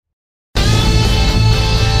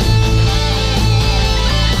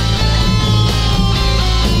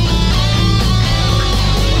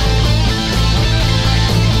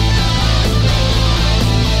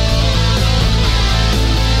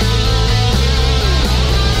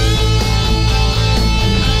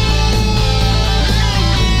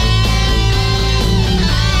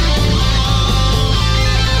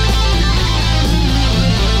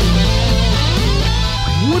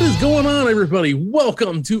everybody.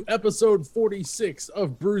 Welcome to episode 46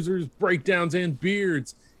 of Bruisers, Breakdowns, and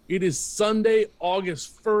Beards. It is Sunday,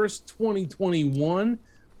 August 1st, 2021.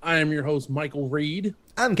 I am your host, Michael Reed.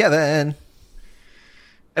 I'm Kevin.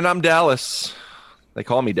 And I'm Dallas. They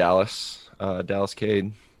call me Dallas. Dallas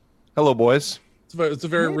Cade. Hello, boys. It's a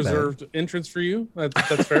very reserved entrance for you.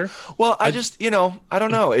 That's fair. Well, I just, I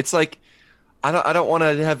don't know. It's like, I don't want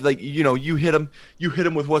to have you hit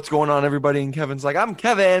him with what's going on, everybody, and Kevin's like, I'm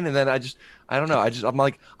Kevin, and then I don't know. I'm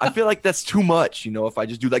like, I feel like that's too much, if I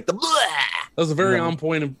just do like the blah. That was a very on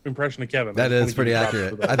point impression of Kevin. That is pretty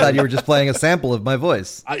accurate. I thought you were just playing a sample of my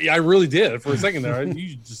voice. I really did for a second there.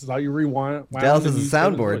 You just thought you rewind. Dallas is a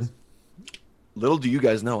soundboard. Little do you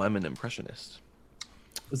guys know, I'm an impressionist.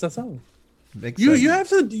 Is that so? Makes You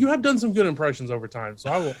sense. you have done some good impressions over time, so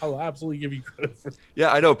I will absolutely give you credit for.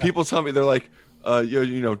 Yeah, I know. People tell me, they're like,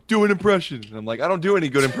 do an impression. And I'm like, I don't do any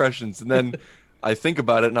good impressions. And then I think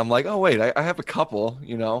about it, and I'm like, oh wait, I have a couple.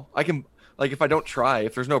 I can, like, if I don't try,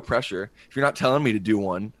 if there's no pressure, if you're not telling me to do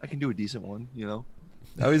one, I can do a decent one.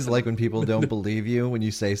 I always like when people don't believe you when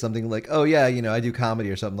you say something like, "Oh yeah, I do comedy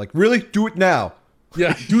or something." Like, really? Do it now.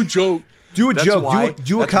 Yeah, do a joke. Do a joke.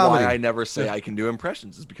 Do a comedy. Why I never say I can do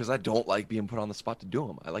impressions is because I don't like being put on the spot to do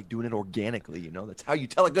them. I like doing it organically. That's how you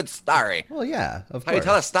tell a good story. Well, yeah, of How course. you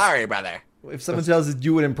tell a story, brother. If someone tells us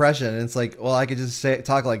do an impression, and it's like, well, I could just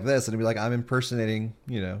talk like this, and it'd be like, I'm impersonating,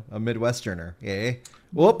 a Midwesterner. Yeah.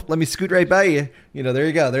 Whoop. Let me scoot right by you. There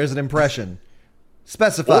you go. There's an impression.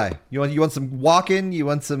 Specify. Whoop. You want some walking? You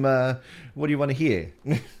want some? What do you want to hear?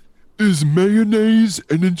 Is mayonnaise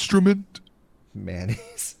an instrument?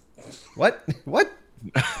 Mayonnaise. What?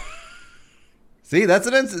 See, that's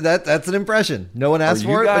an impression. No one asked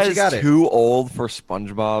for it, but you got it. Too old for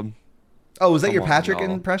SpongeBob? Oh, was that your Come on, Patrick no.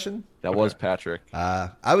 impression? That was Patrick.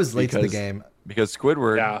 I was late to the game. Because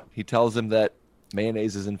Squidward, Yeah. he tells him that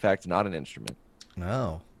mayonnaise is in fact not an instrument.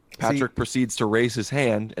 No. Patrick proceeds to raise his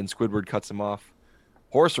hand, and Squidward cuts him off.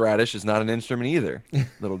 Horseradish is not an instrument either.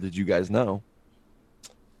 Little did you guys know.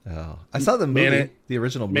 Oh, I saw the movie, the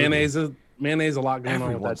original movie. Mayonnaise, a lot going on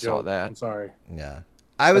Everyone with that saw joke. that. I'm sorry. Yeah.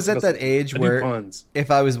 I was at that age I do where puns.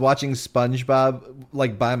 if I was watching SpongeBob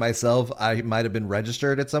like by myself, I might have been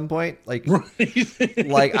registered at some point. Like,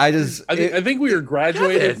 like I think we were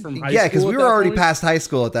graduated from high school. Yeah, because we were already point. past high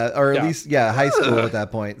school at that, or at Yeah. least high school at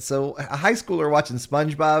that point. So a high schooler watching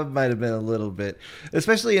SpongeBob might have been a little bit,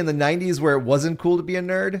 especially in the '90s where it wasn't cool to be a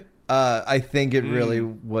nerd. I think it really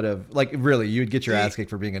would have, you'd get your ass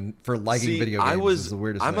kicked for liking video games. Is the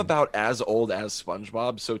weirdest I'm thing. about as old as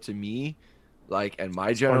SpongeBob, so to me, and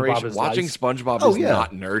my generation, is watching life. SpongeBob is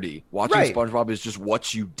not nerdy. Watching SpongeBob is just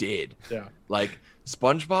what you did. Yeah. Like,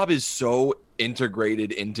 SpongeBob is so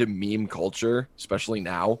integrated into meme culture, especially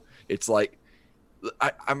now. It's like,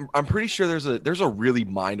 I'm pretty sure there's a really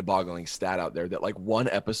mind-boggling stat out there that one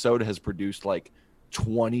episode has produced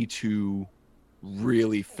 22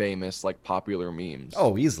 really famous popular memes.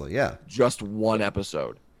 Oh, easily, yeah. Just one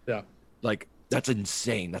episode. Yeah. That's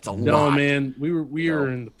insane. That's a lot. No, man, we were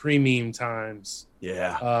in the pre-meme times.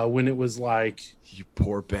 Yeah. When it was You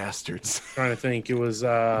poor bastards. trying to think, it was We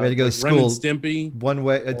had to go to Ren and school Stimpy. one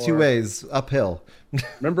way, two ways uphill.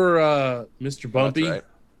 Remember Mr. Bumpy? That's right.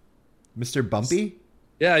 Mr. Bumpy?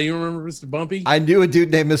 Yeah, you remember Mr. Bumpy? I knew a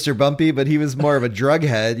dude named Mr. Bumpy, but he was more of a drug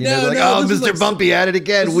head. No, this is Mr. Bumpy at it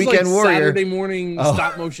again, Weekend Warrior. Saturday morning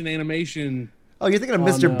stop motion animation. Oh, you're thinking of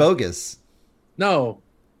Mr. Bogus. No.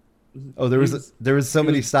 Oh, there was so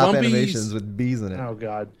many stop Bumpy's- animations with bees in it. Oh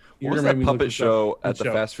God. What You're was gonna that make me look puppet this show up. at the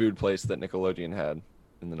Show. fast food place that Nickelodeon had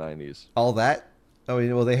in the 90s? All that? Oh,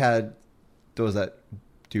 well, they had, what was that,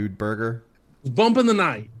 Dude Burger? Bump in the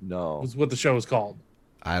Night No. was what the show was called.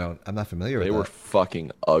 I'm not familiar with They that. were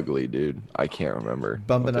fucking ugly, dude. I can't remember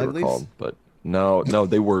Bump what and they were Uglies? called, but no,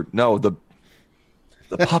 they were the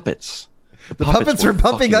puppets. The puppets were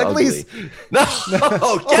Bumping fucking Uglies? ugly.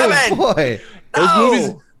 No, Kevin. Oh,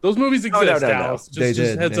 boy. Those movies exist, no. Dallas. They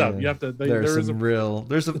Just did. heads yeah. up. You have to.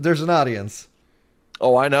 There's an audience.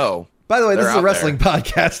 Oh, I know. By the way, this They're is a out wrestling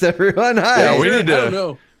podcast, everyone. Hi. Yeah, we Sure, need I don't to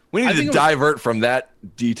know. we I need think to it was- divert from that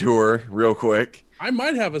detour real quick. I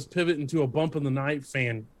might have us pivot into a Bump in the Night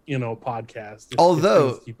fan, podcast. if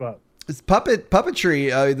Although- things keep up. It's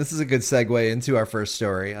puppetry. This is a good segue into our first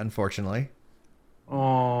story, unfortunately.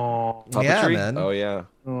 Oh, Yeah, Puppetry? man. Oh yeah.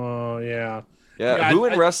 oh yeah, Yeah, Yeah, who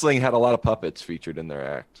in I- wrestling had a lot of puppets featured in their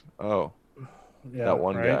act? Oh, yeah. that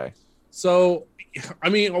one right? guy. So, I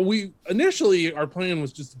mean, we initially our plan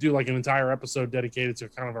was just to do an entire episode dedicated to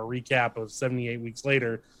kind of a recap of 78 weeks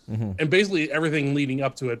later, Mhm. and basically everything leading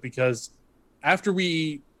up to it. Because after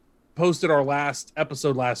we posted our last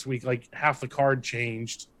episode last week, half the card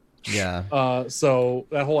changed Yeah. So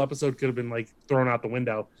that whole episode could have been like thrown out the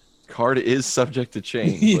window. Card is subject to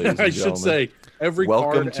change. Yeah, ladies and I should gentlemen. say every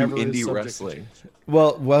Welcome card to ever is indie subject to wrestling. change.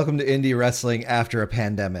 Well, welcome to indie wrestling after a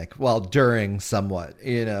pandemic. Well, during somewhat,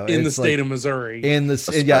 In the it's state like of Missouri. in the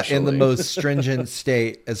in the Especially. most stringent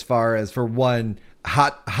state as far as for one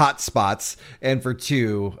hot spots and for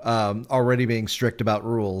two already being strict about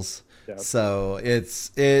rules. Yeah. So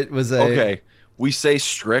it was a Okay, we say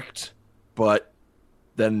strict, but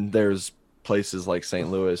then there's places like St.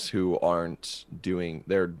 Louis who aren't doing.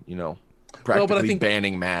 They're practically think-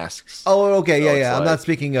 banning masks. Oh, okay, So yeah, it's yeah. I'm like- not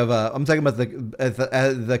speaking of. I'm talking about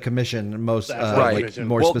the commission most, The athletic like commission.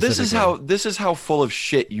 more Well, specifically. this is how full of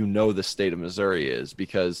shit the state of Missouri is,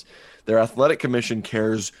 because their athletic commission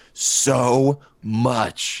cares so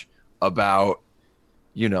much about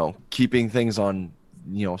keeping things on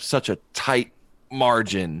such a tight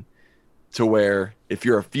margin, to where if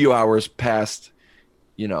you're a few hours past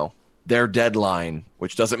their deadline,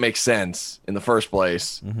 which doesn't make sense in the first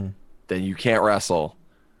place, then you can't wrestle.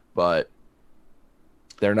 But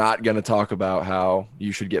they're not going to talk about how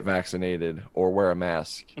you should get vaccinated or wear a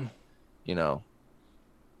mask,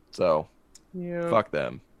 So Yeah. fuck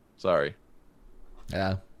them. Sorry.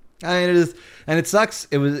 Yeah. I mean, it is, and it sucks.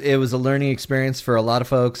 It was a learning experience for a lot of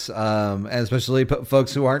folks, and especially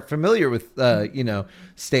folks who aren't familiar with,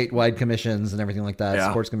 statewide commissions and everything like that,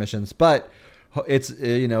 Yeah. sports commissions. But it's,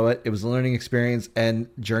 it was a learning experience, and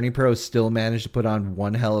Journey Pro still managed to put on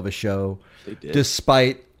one hell of a show, They did.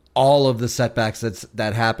 despite all of the setbacks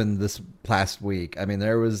that happened this past week. I mean,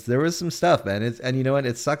 there was some stuff, man. And you know what?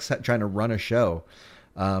 It sucks trying to run a show.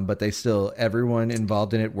 But everyone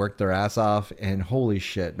involved in it worked their ass off, and holy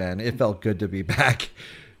shit, man, it felt good to be back.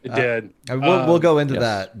 It did. We'll go into yes.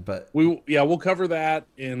 that, but We'll cover that,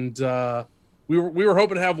 and we were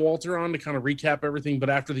hoping to have Walter on to kind of recap everything, but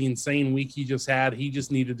after the insane week he just had, he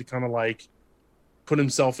just needed to kind of like put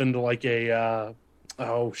himself into like a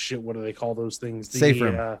oh shit, what do they call those things? Safe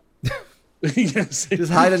room. Yes,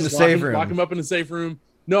 Just hide in the safe room. Lock him up in the safe room.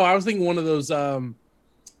 No, I was thinking one of those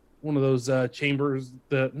chambers,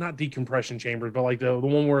 the not decompression chambers, but like the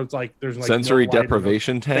one where it's like there's like Sensory no light or no-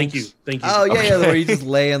 deprivation tanks. Thank you. oh yeah, where you just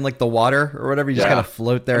lay in like the water or whatever, you just Yeah. kind of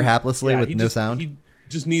float there haplessly Yeah, with he no just- sound. He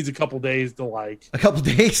just needs a couple days to like. A couple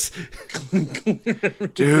days.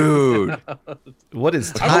 Dude, What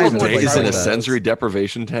is I time? wouldn't to like days play in a that. that? sensory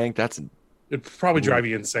deprivation tank. It'd probably drive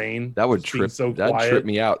you insane. That would just being trip. so That'd quiet. trip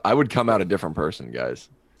me out. I would come out a different person, guys.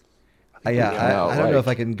 Yeah, Yeah, I don't know like- if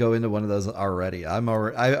I can go into one of those already. I'm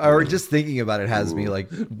already just thinking about it has me like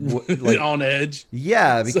on edge.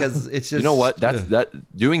 yeah, because it's just You know what?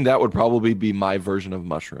 Doing that would probably be my version of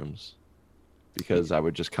mushrooms, because I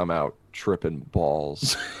would just come out tripping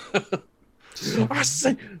balls. I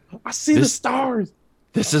see the This- stars.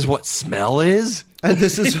 This is what smell is? and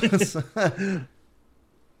this is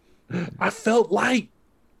I felt light.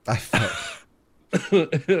 I felt.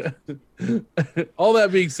 All that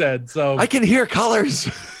being said, so I can hear colors.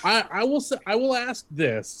 I will say, I will ask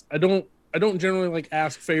this. I don't generally like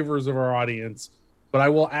ask favors of our audience, but I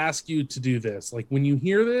will ask you to do this. Like when you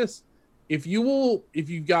hear this, if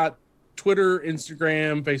you've got Twitter,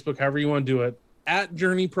 Instagram, Facebook, however you want to do it, at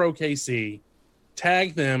Journey Pro KC,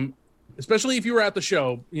 tag them, especially if you were at the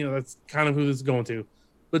show. That's kind of who this is going to.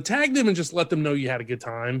 But tag them and just let them know you had a good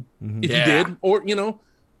time. Mhm. If Yeah. you did, or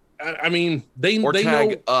I mean, they Or they tag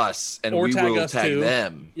know. us, and or we tag will us tag too.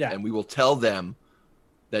 them. Yeah. And we will tell them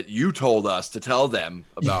that you told us to tell them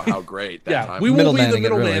about how great that Yeah, time we was. will be the Middlemaning it,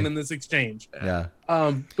 middleman really. in this exchange. Yeah.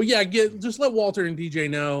 But yeah, just let Walter and DJ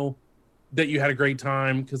know that you had a great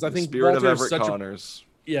time, because I The think spirit Walter of is Everett such Connors.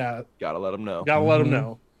 gotta Let them know. let him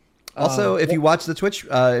know. Also, if you watch the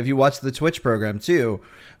Twitch program too,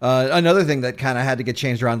 another thing that kind of had to get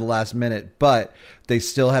changed around the last minute, but they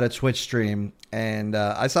still had a Twitch stream, and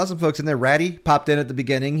I saw some folks in there. Ratty popped in at the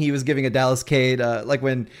beginning. He was giving a Dallas Cade, like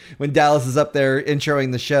when Dallas is up there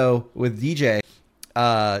introing the show with DJ.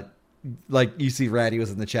 Like you see, Ratty was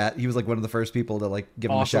in the chat. He was like one of the first people to like give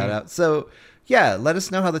him a Awesome. shout out. So yeah, let us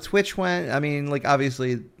know how the Twitch went. I mean, like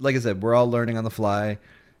obviously, like I said, we're all learning on the fly.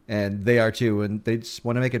 And they are too, and they just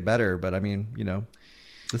want to make it better. But I mean,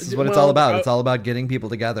 this is what it's all about. It's all about getting people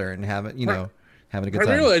together and having a good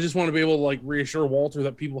Primarily, time. I just want to be able to like reassure Walter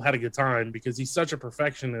that people had a good time, because he's such a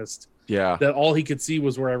perfectionist Yeah. that all he could see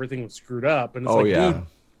was where everything was screwed up. And it's Oh, like, yeah. dude,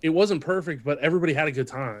 it wasn't perfect, but everybody had a good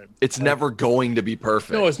time. It's never going to be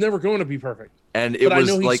perfect. No, it's never going to be perfect. and it But I was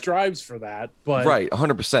know he like strives for that. But right,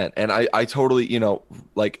 100%. And I totally,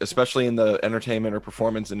 like especially in the entertainment or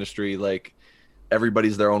performance industry, like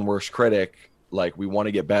everybody's their own worst critic. Like we want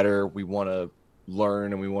to get better, we want to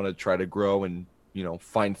learn, and we want to try to grow and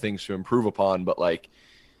find things to improve upon. But like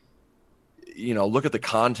look at the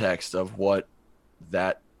context of what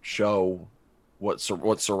that show, what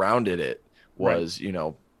surrounded it was.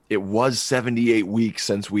 Right. It was 78 weeks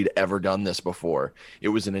since we'd ever done this before. It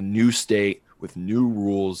was in a new state with new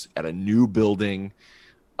rules at a new building,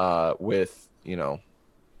 with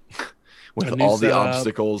with all the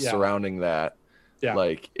obstacles surrounding that. Yeah.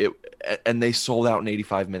 Like and they sold out in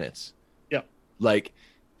 85 minutes. Yeah. Like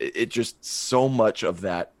it just, so much of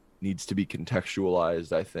that needs to be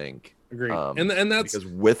contextualized, I think. Agreed. And that's because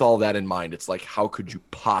with all that in mind, it's like, how could you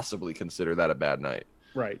possibly consider that a bad night?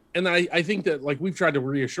 Right. And I think that, like, we've tried to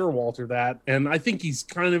reassure Walter that, and I think he's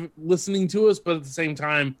kind of listening to us, but at the same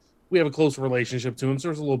time, we have a close relationship to him, so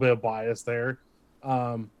there's a little bit of bias there.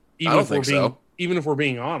 I don't think so. Even if we're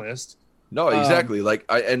being honest. No, exactly.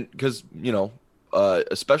 Because,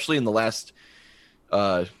 especially in the last,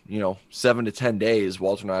 7 to 10 days,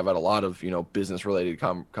 Walter and I have had a lot of, business related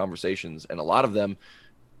conversations, and a lot of them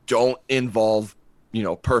don't involve,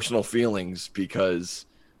 personal feelings, because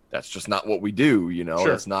that's just not what we do.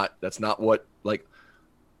 Sure. That's not what, like,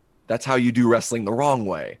 that's how you do wrestling the wrong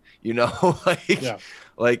way,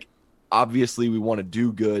 like, obviously we want to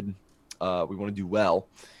do good. We want to do well,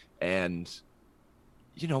 and,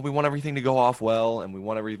 we want everything to go off well, and we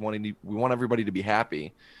want everybody to be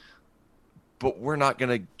happy, but we're not going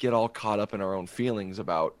to get all caught up in our own feelings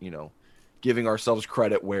about, giving ourselves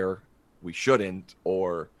credit where we shouldn't,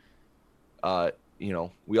 or,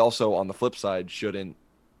 we also, on the flip side, shouldn't,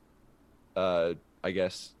 I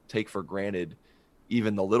guess, take for granted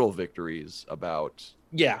even the little victories about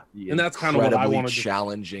and that's kind of what I want to do.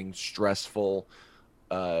 Challenging, stressful,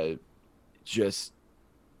 just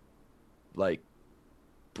like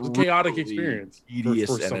chaotic experience, tedious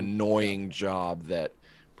and annoying job that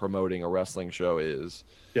promoting a wrestling show is.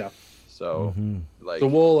 So like, so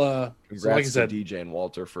we'll congrats like I said, to DJ and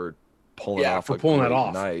Walter for pulling off that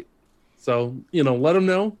off night. So, let them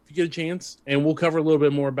know if you get a chance, and we'll cover a little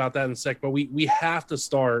bit more about that in a sec. But we have to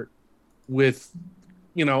start with,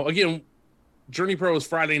 again, Journey Pro is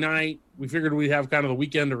Friday night. We figured we'd have kind of the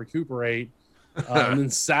weekend to recuperate. And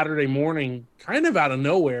then Saturday morning, kind of out of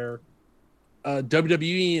nowhere,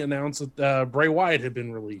 WWE announced that Bray Wyatt had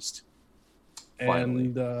been released.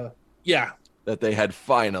 Finally. And, that they had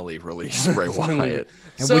finally released Bray Wyatt.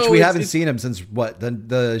 And which we haven't seen him since what,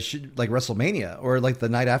 the like WrestleMania, or like the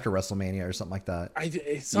night after WrestleMania or something like that.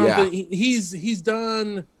 He's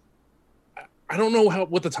done. I don't know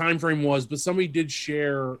what the time frame was, but somebody did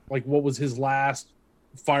share like what was his last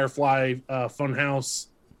Firefly Funhouse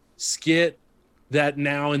skit that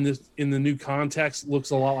now in the new context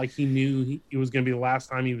looks a lot like he knew it was going to be the last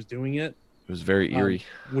time he was doing it. It was very eerie,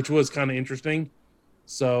 which was kind of interesting.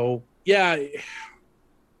 So yeah,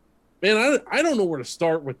 man, I don't know where to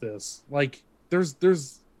start with this. Like, there's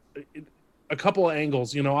a couple of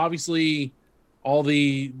angles. Obviously, all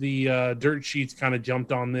the dirt sheets kind of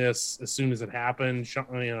jumped on this as soon as it happened.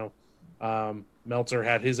 Meltzer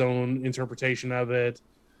had his own interpretation of it.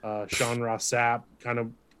 Sean Ross Sapp kind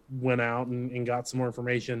of went out and got some more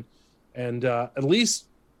information, and at least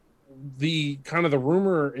the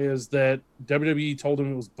rumor is that WWE told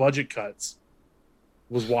him it was budget cuts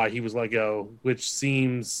was why he was let go, which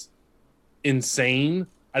seems insane.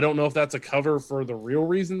 I don't know if that's a cover for the real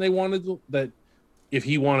reason they wanted that, if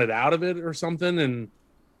he wanted out of it or something. And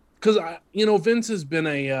because Vince has been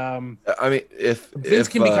Vince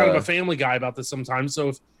can be kind of a family guy about this sometimes.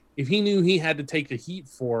 So if he knew he had to take the heat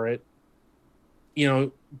for it,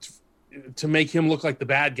 to make him look like the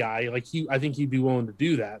bad guy, I think he'd be willing to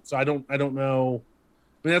do that. So I don't know.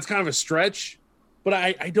 I mean, that's kind of a stretch, but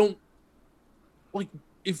I don't like,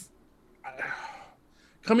 if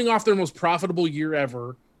coming off their most profitable year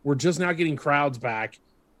ever, we're just now getting crowds back,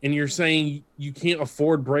 and you're saying you can't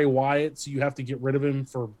afford Bray Wyatt, so you have to get rid of him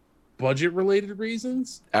for budget related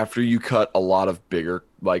reasons after you cut a lot of bigger,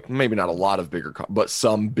 like maybe not a lot of bigger, but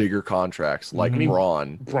some bigger contracts, like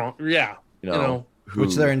Braun,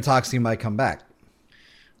 which they're in talks he might come back.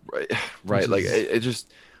 Right. Like it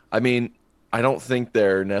just, I mean, I don't think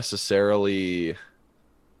they're necessarily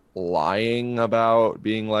lying about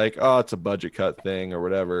being like, oh, it's a budget cut thing or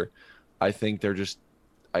whatever. I think they're just,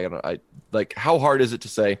 I like, how hard is it to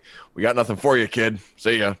say, we got nothing for you, kid,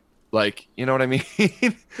 see ya? Like, you know what I mean?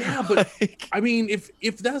 Yeah, but I mean,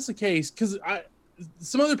 if that's the case, because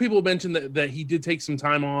some other people mentioned that he did take some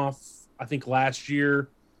time off, I think last year,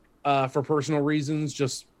 for personal reasons,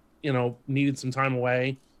 just needed some time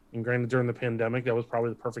away. And granted, during the pandemic, that was probably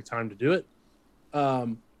the perfect time to do it.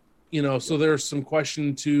 So there's some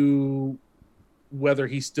question to whether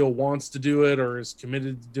he still wants to do it or is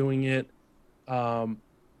committed to doing it. But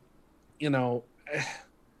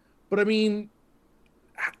I mean,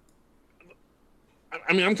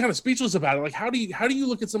 I mean, I'm kind of speechless about it. Like, how do you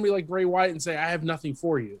look at somebody like Bray Wyatt and say, I have nothing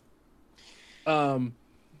for you? The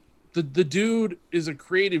dude is a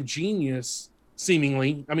creative genius,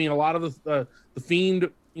 seemingly. I mean, a lot of the Fiend,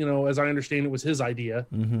 you know, as I understand it, was his idea.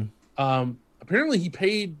 Apparently he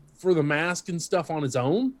paid for the mask and stuff on his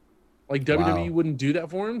own. Like WWE wouldn't do that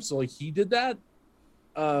for him, so like he did that.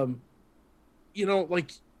 You know,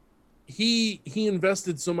 like he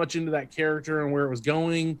invested so much into that character and where it was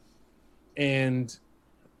going, and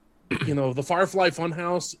you know, the Firefly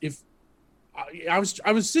Funhouse. If I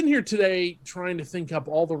was sitting here today trying to think up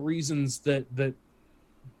all the reasons that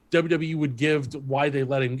WWE would give to why they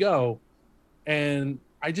let him go, and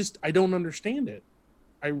I don't understand it.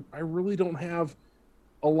 I really don't have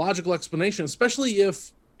a logical explanation, especially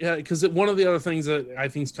if, because one of the other things that I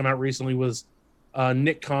think's come out recently was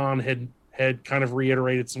Nick Khan had kind of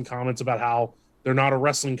reiterated some comments about how they're not a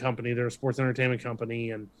wrestling company, they're a sports entertainment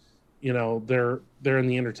company, and you know, they're in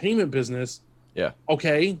the entertainment business. Yeah.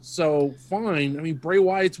 Okay, so fine. I mean, Bray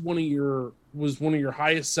Wyatt's one of your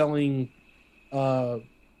highest selling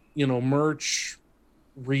you know, merch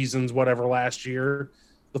reasons, whatever, last year.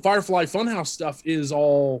 The Firefly Funhouse stuff is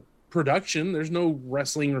all production. There's no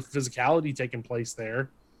wrestling or physicality taking place there.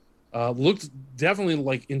 Looked definitely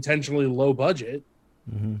like intentionally low budget.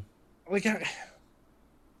 Like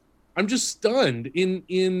I'm just stunned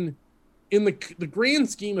in the grand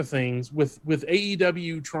scheme of things with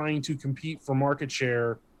AEW trying to compete for market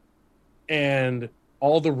share and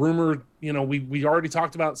all the rumored, you know, we already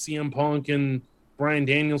talked about CM Punk and Bryan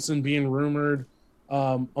Danielson being rumored.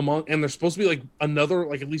 And there's supposed to be like another,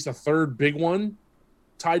 like at least a third big one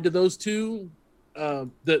tied to those two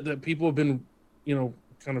that people have been, you know,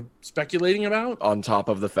 kind of speculating about. On top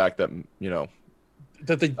of the fact that, you know,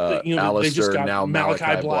 that they you know, Alistair, they just got now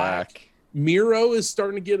Malachi Black. Miro is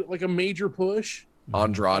starting to get like a major push.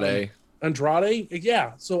 Andrade.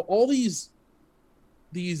 Yeah. So all these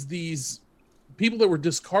people that were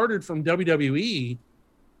discarded from WWE,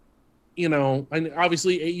 you know, and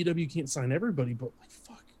obviously AEW can't sign everybody, but like,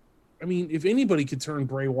 fuck. I mean, if anybody could turn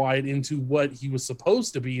Bray Wyatt into what he was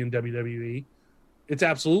supposed to be in WWE, it's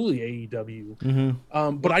absolutely AEW.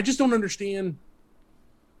 But I just don't understand.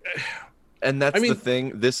 And that's the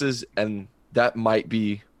thing. And that might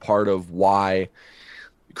be part of why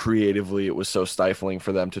creatively it was so stifling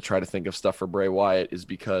for them to try to think of stuff for Bray Wyatt, is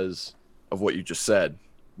because of what you just said,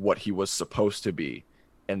 what he was supposed to be,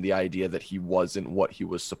 and the idea that he wasn't what he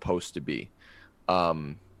was supposed to be.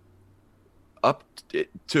 Up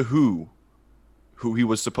to who he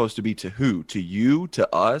was supposed to be, to who? To you,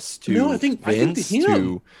 to us, to no, I think Vince, to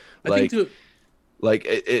him.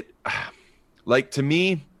 Like to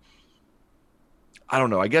me, I don't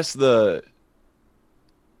know. I guess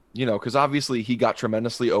you know, because obviously he got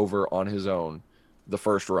tremendously over on his own the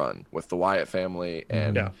first run with the Wyatt family,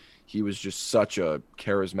 and he was just such a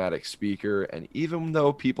charismatic speaker. And even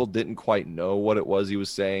though people didn't quite know what it was he was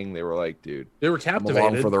saying, they were like, dude, they were captivated.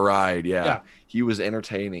 I'm along for the ride. Yeah. He was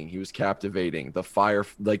entertaining. He was captivating. The fire,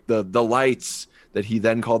 like the lights that he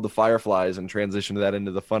then called the Fireflies and transitioned that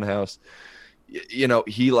into the Funhouse. You know,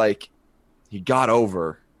 he got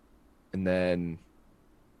over, and then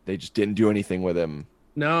they just didn't do anything with him.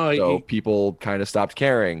 No, so people kind of stopped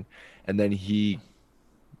caring, and then he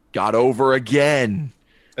got over again,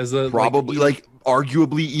 as probably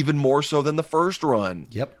arguably even more so than the first run.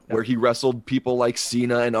 Where he wrestled people like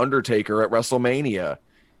Cena and Undertaker at WrestleMania.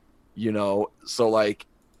 You know, so like,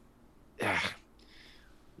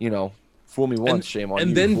 you know, fool me once, shame on you.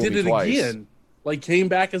 And then fool did me it twice. again. Like came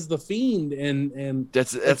back as the Fiend, and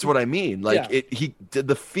that's what I mean. Like he did,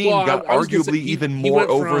 the Fiend got arguably even more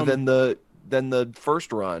over than the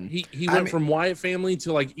first run. He went from Wyatt family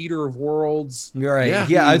to like Eater of Worlds. You're right.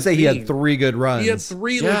 Yeah, I'd say he had 3 good runs. He had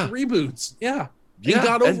 3 like reboots. Yeah. He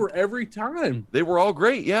got over every time. They were all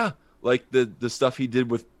great. Yeah. Like the stuff he did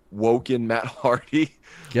with Woken, Matt Hardy.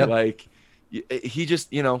 Like he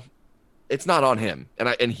just, you know, it's not on him.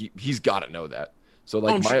 And he's got to know that. So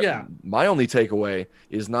like my only takeaway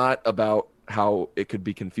is not about how it could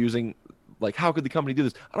be confusing. Like, how could the company do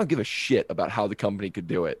this? I don't give a shit about how the company could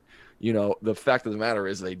do it. You know, the fact of the matter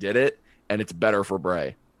is they did it, and it's better for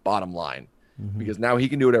Bray, bottom line, because now he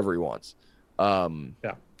can do whatever he wants. I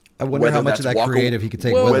wonder how much of that creative he could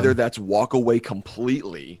take with him. Whether that's walk away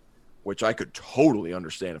completely, which I could totally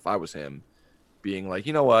understand if I was him, being like,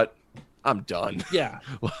 you know what, I'm done. Yeah.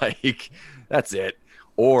 Like, that's it.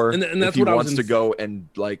 Or and if that's he what wants to go and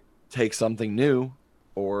like take something new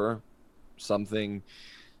or something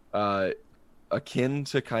akin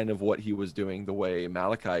to kind of what he was doing, the way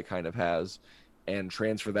Malachi kind of has, and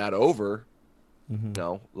transfer that over. You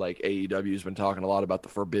know, like AEW's been talking a lot about the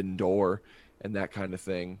Forbidden Door and that kind of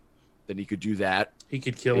thing, then he could do that. He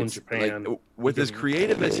could kill in It's Japan. like, with as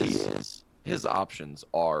creative as he is, his options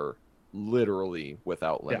are literally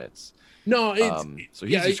without limits. No, it's So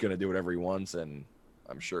he's just going to do whatever he wants, and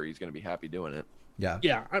I'm sure he's going to be happy doing it.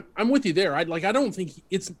 Yeah. I'm with you there. I don't think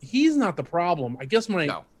he's not the problem. I guess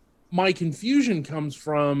my confusion comes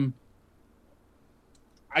from,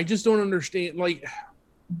 I just don't understand, like,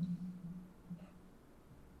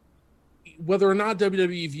 whether or not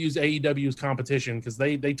WWE views AEW as competition, because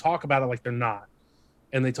they talk about it like they're not,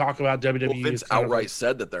 and they talk about WWE. Well, Vince outright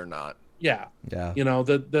said that they're not. Yeah. You know,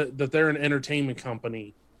 that they're an entertainment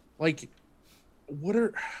company. Like, what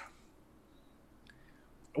are?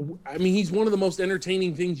 I mean, he's one of the most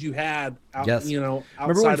entertaining things you had. You know, outside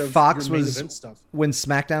remember when of Fox your main was event stuff. When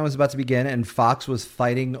SmackDown was about to begin and Fox was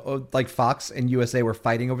fighting, like Fox and USA were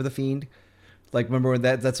fighting over the Fiend. Like, remember when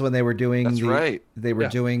that's when they were doing right. They were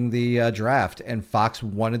doing the draft, and Fox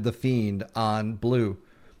wanted the Fiend on Blue,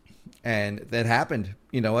 and that happened.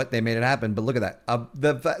 You know what? They made it happen. But look at that.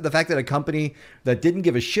 The fact that a company that didn't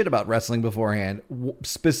give a shit about wrestling beforehand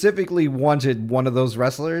specifically wanted one of those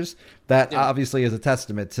wrestlers, that obviously is a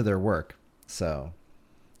testament to their work. So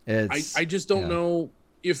it's I just don't know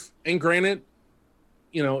if, and granted,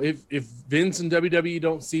 you know, if Vince and WWE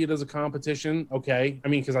don't see it as a competition, okay. I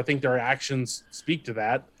mean, because I think their actions speak to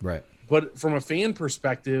that. Right. But from a fan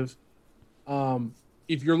perspective,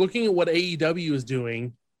 if you're looking at what AEW is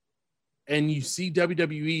doing, and you see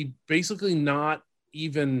WWE basically not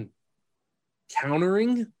even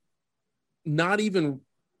countering, not even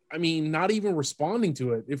responding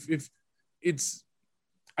to it. If it's,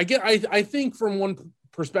 I think from one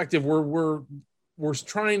perspective, we're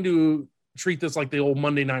trying to treat this like the old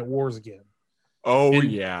Monday Night Wars again. Oh,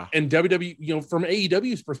 and WWE, you know, from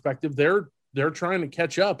AEW's perspective, they're trying to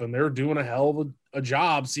catch up, and they're doing a hell of a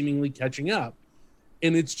job seemingly catching up.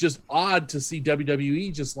 And it's just odd to see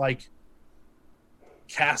WWE just like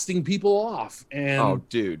casting people off. And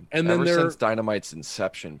dude, and ever then since Dynamite's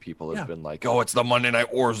inception, people have been like, oh, it's the Monday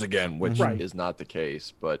Night Wars again, which is not the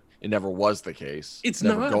case, but it never was the case. It's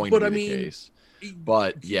never not, going but to I be mean, the case.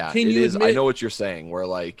 But yeah, can it you is. admit, I know what you're saying, where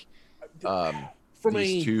like from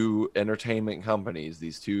these two entertainment companies,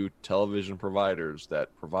 these two television providers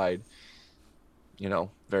that provide, you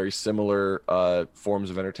know, very similar forms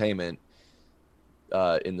of entertainment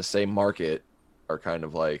in the same market, are kind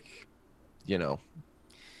of like, you know,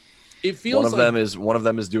 it feels one of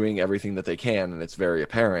them is doing everything that they can, and it's very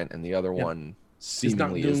apparent, and the other one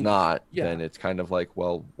seemingly is not. Then it's kind of like,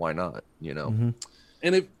 well, why not? You know. Mm-hmm.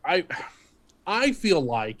 And if I feel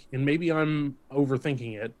like, and maybe I'm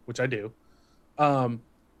overthinking it, which I do,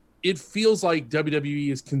 it feels like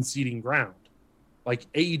WWE is conceding ground.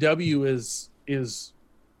 Like AEW is,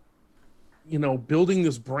 you know, building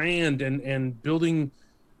this brand and building,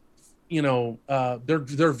 you know,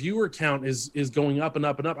 their viewer count is going up and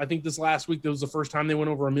up and up. I think this last week, that was the first time they went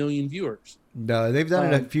over 1 million viewers. No, they've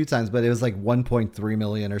done it a few times, but it was like 1.3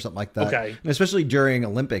 million or something like that. Okay. And especially during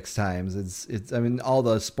Olympics times, it's I mean, all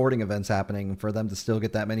the sporting events happening, for them to still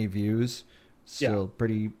get that many views, still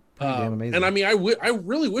pretty damn amazing. And I mean, I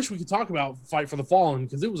really wish we could talk about Fight for the Fallen,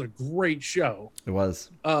 because it was a great show. It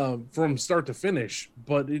was from start to finish,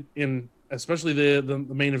 but especially the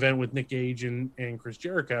main event with Nick Gage and Chris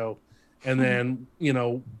Jericho, and then, you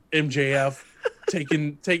know, MJF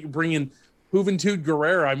bringing Juventud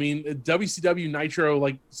Guerrera. I mean, WCW Nitro,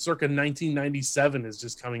 like circa 1997, is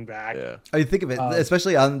just coming back. Yeah. I mean, think of it,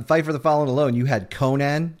 especially on Fight for the Fallen alone. You had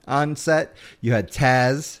Conan on set. You had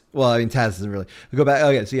Taz. Well, I mean, Taz isn't really. Go back.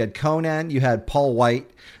 Okay, so you had Conan. You had Paul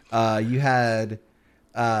White. You had,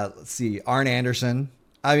 let's see, Arn Anderson.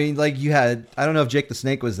 I mean, like, you had, I don't know if Jake the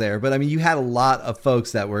Snake was there, but I mean, you had a lot of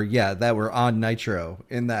folks that were on Nitro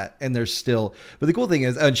in that, and there's still, but the cool thing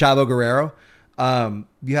is, Chavo Guerrero,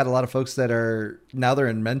 you had a lot of folks that they're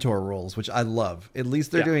in mentor roles, which I love. At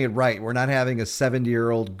least they're doing it right. We're not having a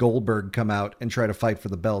 70-year-old Goldberg come out and try to fight for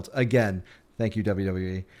the belt again. Thank you,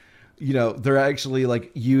 WWE. You know, they're actually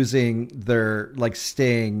like using their like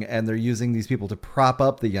Sting, and they're using these people to prop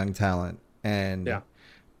up the young talent. And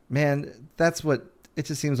man, that's what, it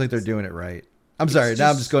just seems like they're doing it right. I'm sorry, now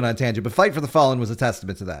I'm just going on a tangent, but Fight for the Fallen was a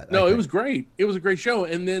testament to that. No, it was great. It was a great show.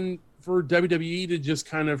 And then for WWE to just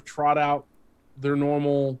kind of trot out their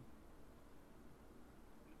normal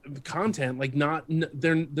content, like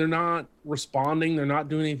they're not responding, they're not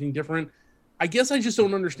doing anything different. I guess I just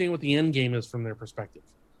don't understand what the end game is from their perspective.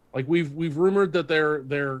 Like we've rumored that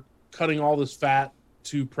they're cutting all this fat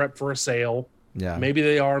to prep for a sale. Yeah. Maybe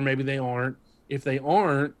they are, maybe they aren't. If they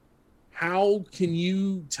aren't, how can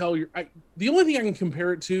you tell the only thing I can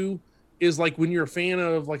compare it to is like when you're a fan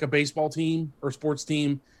of like a baseball team or sports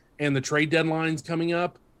team, and the trade deadline's coming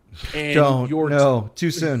up. And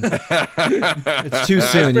too soon. It's too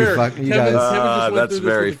soon. You guys. Kevin just went that's through this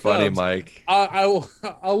very with the funny, Cubs. Mike. I'll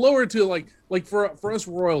lower it to like for us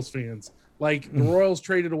Royals fans, like the Royals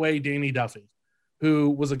traded away Danny Duffy, who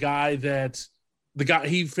was a guy that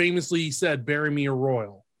he famously said, "Bury me a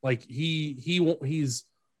Royal." Like he's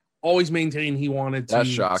always maintained he wanted to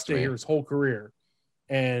stay here his whole career,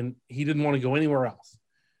 and he didn't want to go anywhere else.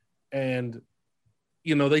 And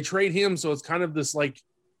they trade him, so it's kind of this like.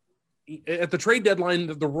 At the trade deadline,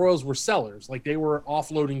 the Royals were sellers. Like they were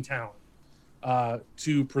offloading talent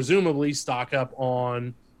to presumably stock up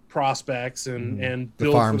on prospects and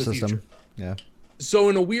build the farm for the system. future. Yeah. So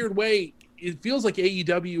in a weird way, it feels like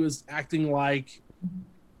AEW is acting like,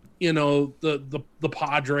 the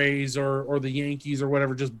Padres or the Yankees or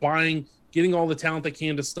whatever, just getting all the talent they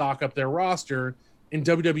can to stock up their roster. And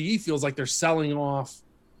WWE feels like they're selling off,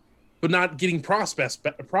 but not getting prospects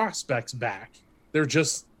back. They're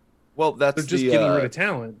just getting rid of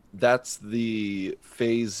talent. That's the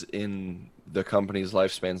phase in the company's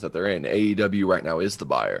lifespans that they're in. AEW right now is the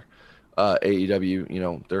buyer.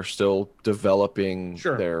 AEW, they're still developing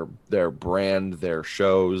their brand, their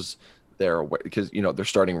shows, because they're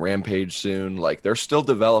starting Rampage soon. Like they're still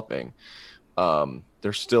developing.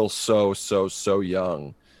 They're still so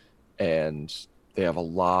young, and they have a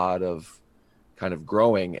lot of kind of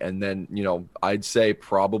growing. And then I'd say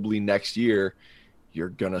probably next year you're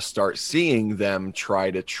going to start seeing them try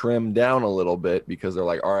to trim down a little bit, because they're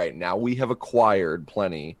like, all right, now we have acquired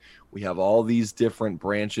plenty. We have all these different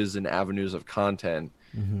branches and avenues of content.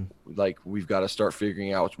 Mm-hmm. Like we've got to start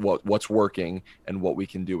figuring out what's working and what we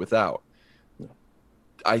can do without.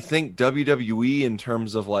 I think WWE, in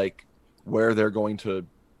terms of like where they're going to,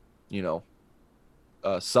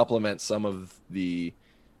 supplement some of the,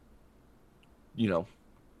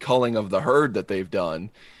 culling of the herd that they've done,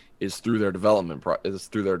 is through their development. It's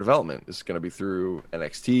going to be through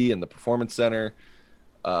NXT and the Performance Center,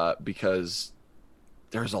 because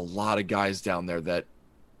there's a lot of guys down there that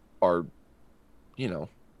are,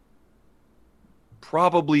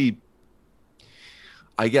 probably.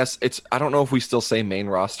 I guess I don't know if we still say main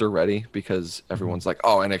roster ready, because everyone's like,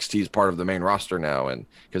 oh, NXT is part of the main roster now, and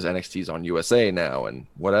because NXT is on USA now and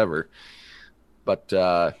whatever. But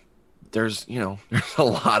there's a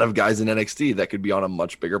lot of guys in NXT that could be on a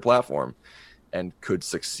much bigger platform and could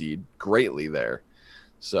succeed greatly there.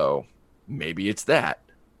 So maybe it's that.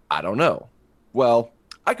 I don't know. Well,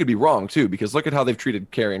 I could be wrong too, because look at how they've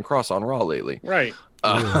treated Karrion Kross on Raw lately. Right.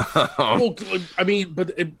 Well, I mean,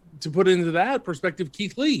 but to put it into that perspective,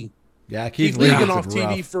 Keith Lee. Yeah, Keith Lee been off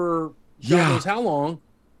TV for God knows how long.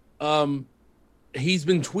 He's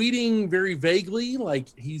been tweeting very vaguely, like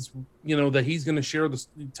he's, that he's going to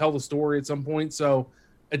tell the story at some point. So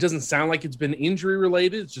it doesn't sound like it's been injury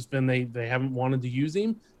related. It's just been they haven't wanted to use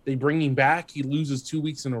him. They bring him back. He loses 2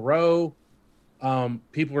 weeks in a row.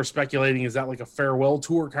 People are speculating, is that like a farewell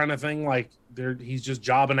tour kind of thing? Like he's just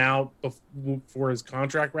jobbing out before his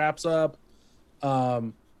contract wraps up.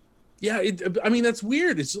 That's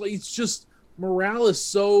weird. It's just morale is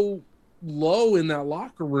so low in that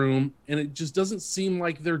locker room, and it just doesn't seem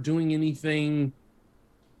like they're doing anything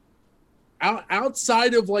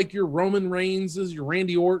outside of like your Roman Reigns', your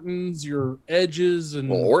Randy Orton's, your Edges,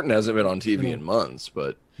 and Orton hasn't been on TV in months,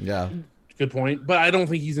 but yeah, good point. But I don't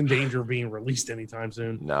think he's in danger of being released anytime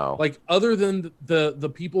soon. No, like other than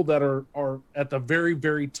the people that are at the very,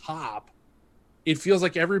 very top, it feels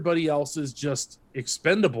like everybody else is just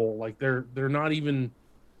expendable. Like they're not even,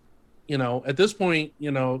 at this point,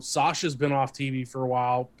 Sasha's been off TV for a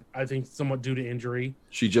while, I think somewhat due to injury.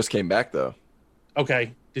 She just came back though.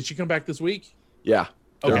 Okay. Did she come back this week? Yeah.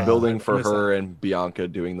 They're building for her and Bianca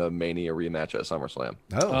doing the Mania rematch at SummerSlam.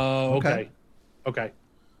 Oh, okay.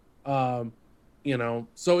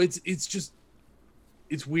 So it's just,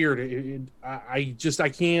 it's weird. I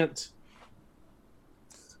can't.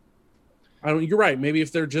 You're right. Maybe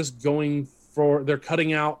if they're just they're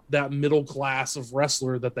cutting out that middle class of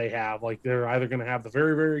wrestler that they have, like they're either going to have the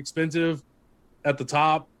very, very expensive at the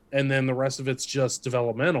top, and then the rest of it's just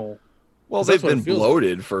developmental. Well, they've been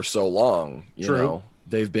bloated for so long. You know,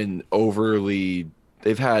 they've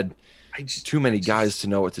had too many guys to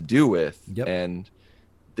know what to do with. Yep. And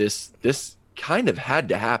this kind of had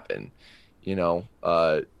to happen,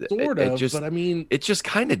 but I mean, it just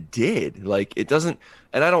kind of did. Like it doesn't,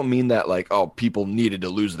 and I don't mean that like, oh, people needed to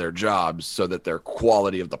lose their jobs so that their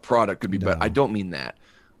quality of the product could be better. I don't mean that,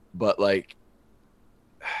 but like,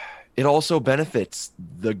 it also benefits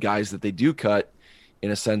the guys that they do cut, in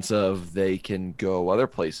a sense of they can go other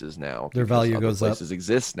places now. Their value goes up. Places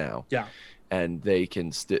exist now. Yeah. and they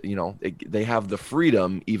can they have the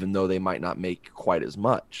freedom, even though they might not make quite as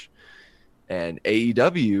much. And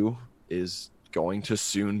AEW is going to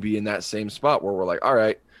soon be in that same spot where we're like, all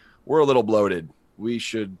right, we're a little bloated, we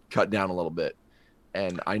should cut down a little bit.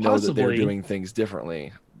 And I know that they're doing things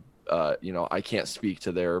differently. I can't speak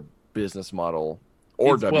to their business model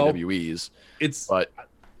or WWE's. It's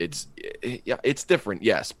different,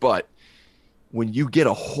 yes. But when you get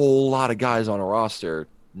a whole lot of guys on a roster,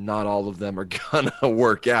 not all of them are gonna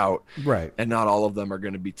work out, right? And not all of them are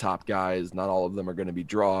going to be top guys. Not all of them are going to be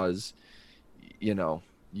draws.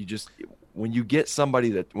 When you get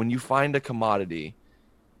somebody when you find a commodity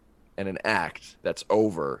and an act that's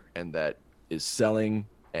over and that is selling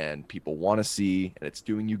and people want to see and it's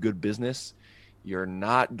doing you good business, you're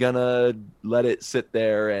not gonna let it sit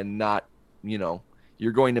there and not,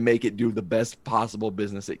 you're going to make it do the best possible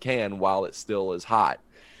business it can while it still is hot.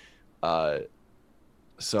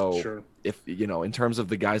 So sure. If, in terms of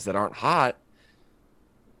the guys that aren't hot,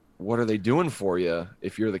 what are they doing for you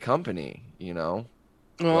if you're the company, Well,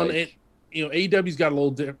 AEW's got a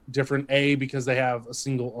little different, because they have a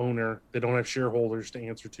single owner. They don't have shareholders to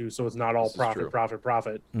answer to, so it's not all profit.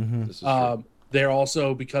 Mm-hmm. This is true. They're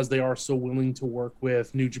also, because they are so willing to work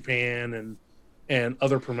with New Japan and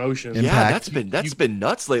other promotions. Impact. Yeah, that's been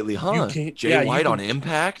nuts lately, huh? Jay White on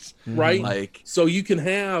Impact, right? Like, so you can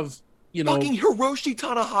have, fucking Hiroshi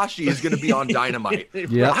Tanahashi is going to be on Dynamite.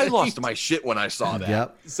 Yeah, I lost my shit when I saw that.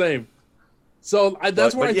 Yep. Same. So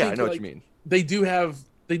that's why I think, I know what you mean. They do have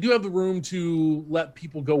the room to let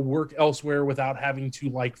people go work elsewhere without having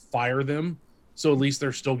to fire them. So at least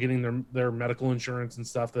they're still getting their medical insurance and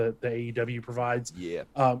stuff that the AEW provides. Yeah.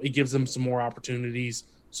 It gives them some more opportunities.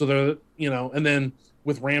 So they're, and then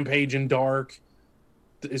with Rampage and Dark,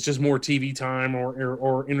 it's just more TV time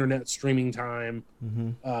or internet streaming time.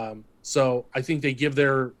 Mm-hmm. So I think they give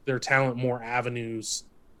their talent more avenues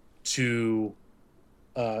to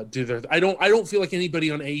do their. I don't feel like anybody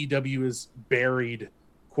on AEW is buried,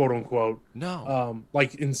 quote unquote. No.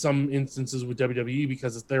 Like in some instances with WWE,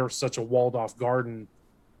 because they're such a walled off garden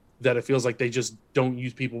that it feels like they just don't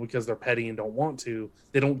use people because they're petty and don't want to.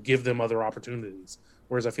 They don't give them other opportunities.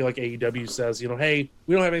 Whereas I feel like AEW says, hey,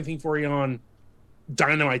 we don't have anything for you on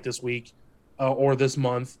Dynamite this week or this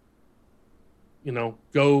month.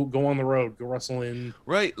 Go on the road, go wrestle in.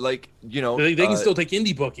 Right, they can still take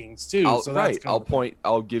indie bookings too.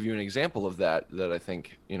 I'll give you an example of that I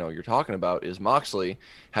think you're talking about is Moxley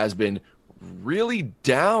has been really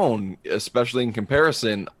down, especially in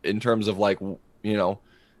comparison in terms of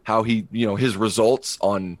how he his results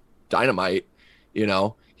on Dynamite.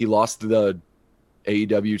 He lost the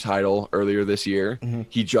AEW title earlier this year. Mm-hmm.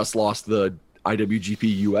 He just lost the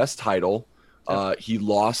IWGP US title. He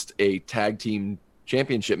lost a tag team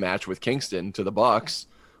championship match with Kingston to the Bucks.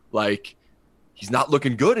 He's not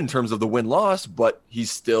looking good in terms of the win-loss, but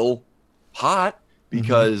he's still hot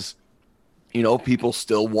because, people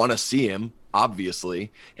still want to see him,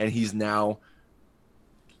 obviously. And he's now,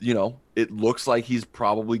 it looks like he's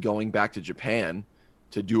probably going back to Japan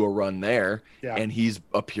to do a run there. Yeah. And he's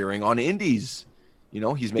appearing on indies.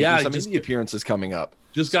 He's making some indie appearances coming up.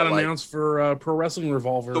 Just got announced for Pro Wrestling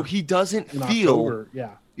Revolver. So he doesn't feel October.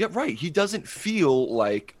 Yeah, right. He doesn't feel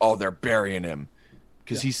like, they're burying him,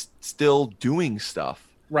 because he's still doing stuff.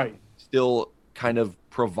 Right. Still kind of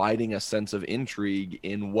providing a sense of intrigue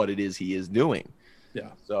in what it is he is doing. Yeah.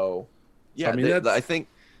 So, I think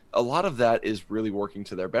a lot of that is really working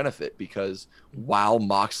to their benefit, because while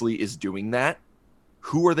Moxley is doing that,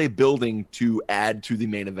 who are they building to add to the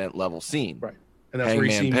main event level scene? Right. And that's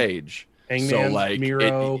Hangman Page. Hangman,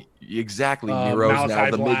 Miro. Exactly. Miro's Malachi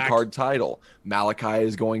now the Black. mid-card title. Malachi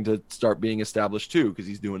is going to start being established too, because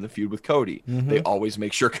he's doing the feud with Cody. Mm-hmm. They always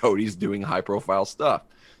make sure Cody's doing high-profile stuff.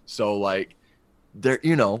 So, they're,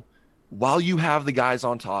 while you have the guys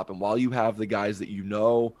on top and while you have the guys that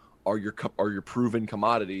are your proven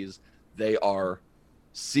commodities, they are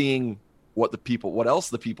seeing what else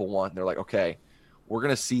the people want. And they're like, okay, we're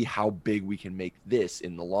going to see how big we can make this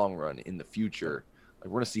in the long run, in the future. We're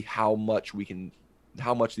going to see how much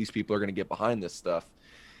these people are going to get behind this stuff.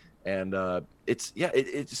 And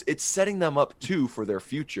it's setting them up too for their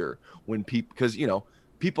future when because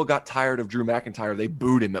people got tired of Drew McIntyre. They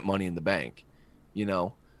booed him at Money in the Bank,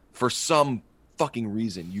 for some fucking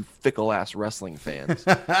reason, you fickle ass wrestling fans.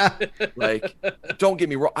 Don't get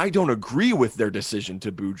me wrong. I don't agree with their decision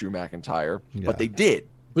to boo Drew McIntyre, but they did.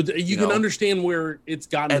 But you can understand where it's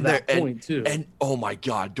gotten to that point too. And oh my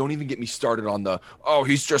God, don't even get me started on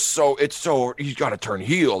he's just he's got to turn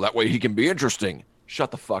heel. That way he can be interesting. Shut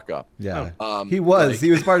the fuck up. Yeah. He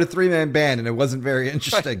was part of 3-man band and it wasn't very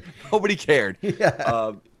interesting. Nobody cared.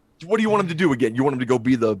 Yeah. What do you want him to do again? You want him to go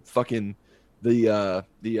be the fucking the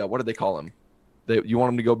what did they call him? You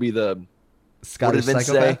want him to go be the Scottish what did Vince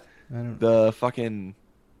psychopath? say? I don't The fucking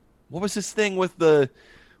what was his thing with the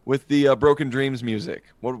Broken Dreams music?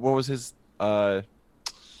 What was his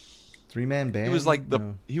Three-man band. he was like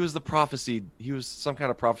No. he was the prophecy. He was some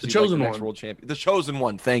kind of prophecy. The Chosen like the next One. world champion. The Chosen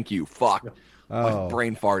One. Thank you. Fuck. My Oh.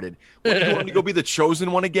 brain farted. What, you want him to go be the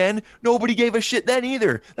Chosen One again? Nobody gave a shit then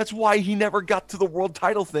either. That's why he never got to the world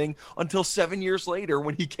title thing until 7 years later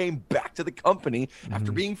when he came back to the company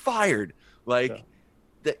after being fired. Like,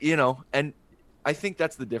 and I think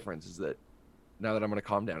that's the difference is that now that I'm going to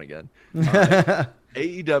calm down again,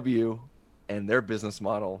 AEW and their business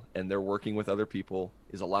model and they're working with other people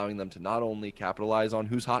is allowing them to not only capitalize on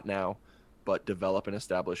who's hot now, but develop and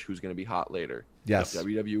establish who's going to be hot later. Yes.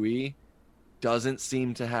 WWE doesn't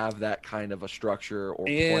seem to have that kind of a structure or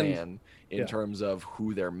And- plan in terms of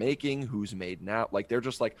who they're making, who's made now. Like they're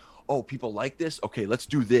just like, oh, people like this. Okay, let's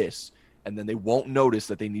do this. And then they won't notice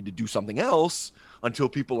that they need to do something else until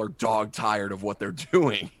people are dog tired of what they're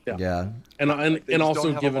doing. Yeah. And They just also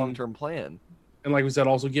don't have a given long-term plan. and like we said,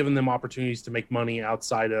 also giving them opportunities to make money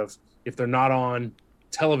outside of if they're not on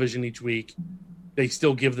television each week, they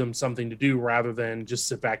still give them something to do rather than just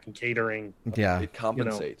sit back and catering. Yeah. It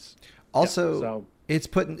compensates. Also, So it's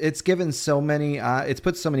put so many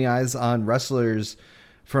eyes on wrestlers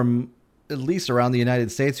from at least around the United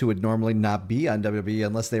States who would normally not be on WWE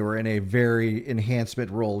unless they were in a very enhancement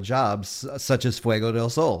role jobs, such as Fuego del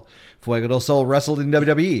Sol. Fuego del Sol wrestled in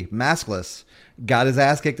WWE, maskless, got his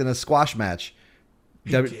ass kicked in a squash match.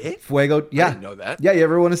 did? Fuego, yeah. I didn't know that. Yeah, you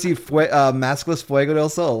ever want to see maskless Fuego del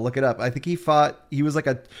Sol? Look it up. I think he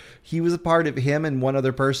was a part of him and one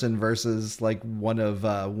other person versus like one of the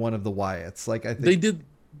Wyatts. Like I think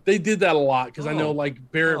they did that a lot because I know Oh.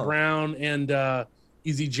 like Barrett Oh. Brown and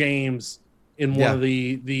Easy James in Yeah. one of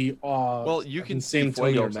the Well, you can see San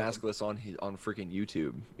Antonio Fuego or something. maskless on freaking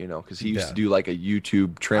YouTube, because he used Yeah. to do like a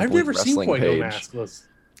YouTube trampoline I've never seen wrestling Fuego page. maskless.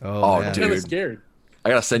 Oh, man. I'm kind of Dude. scared. I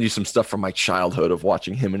gotta send you some stuff from my childhood of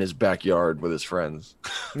watching him in his backyard with his friends.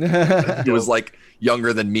 He was like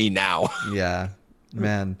younger than me now. Yeah,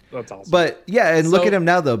 man. That's awesome. But yeah, and look So- at him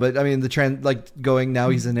now though. But I mean, the trend going now.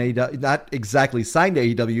 He's in AEW, not exactly signed to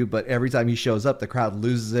AEW, but every time he shows up, the crowd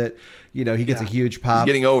loses it. He gets a huge He's pop.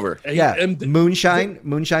 getting over. Yeah, and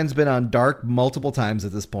Moonshine's been on Dark multiple times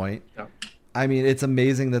at this point. Yeah. I mean, it's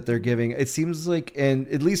amazing that they're giving. It seems like, and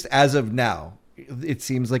at least as of now, it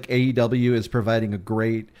seems like AEW is providing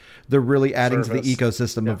they're really adding to Service. the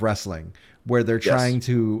ecosystem of wrestling, where they're Yes. trying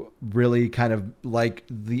to really kind of like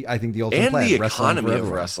the ultimate And plan, the wrestling for economy of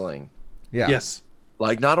everyone. wrestling. Yeah. yes,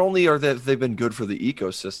 Like not only are they've been good for the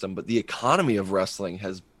ecosystem, but the economy of wrestling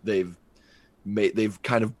they've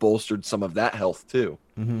kind of bolstered some of that health too.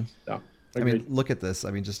 Mm-hmm. yeah. I mean, look at this.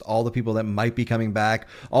 I mean, just all the people that might be coming back.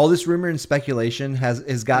 All this rumor and speculation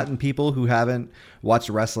has gotten people who haven't watched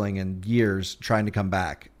wrestling in years trying to come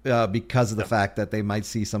back because of the fact that they might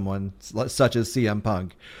see someone such as CM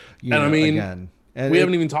Punk. And I mean, again. And we it-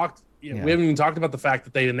 haven't even talked. yeah. We haven't even talked about the fact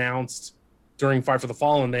that they announced during Fight for the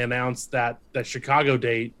Fallen. They announced that Chicago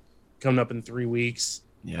date coming up in 3 weeks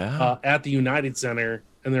Yeah. at the United Center,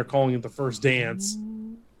 and they're calling it the First Dance.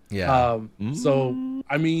 yeah. So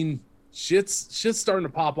I mean, shit's starting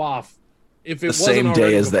to pop off. If it The wasn't same day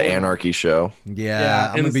already as the before- Anarchy show. Yeah. I'm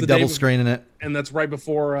and going to it's be the day double before- screening it. and that's right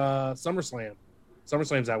before SummerSlam.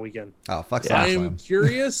 SummerSlam's that weekend. Oh, fuck Yeah. I'm SummerSlam.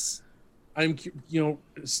 curious.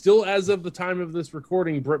 Still as of the time of this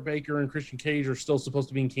recording, Britt Baker and Christian Cage are still supposed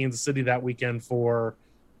to be in Kansas City that weekend for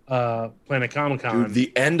Planet Comic Con. Dude,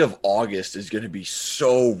 the end of August is going to be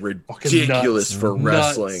so ridiculous for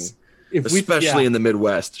wrestling, especially in the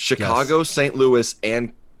Midwest. Chicago, St. Louis,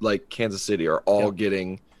 and like Kansas City are all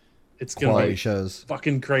getting. it's gonna Quality be shows.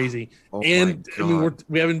 fucking crazy. Oh And my I mean, God.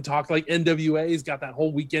 we haven't talked like NWA's got that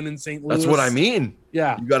whole weekend in St. Louis. That's what I mean.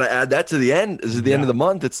 Yeah, You got to add that to the end. Is at the end Yeah. of the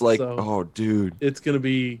month. It's like, So- oh, dude. it's gonna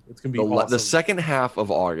be The awesome. second half of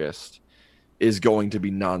August is going to be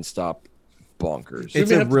nonstop bonkers. It's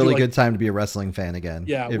may a have to do, really like- good time to be a wrestling fan again.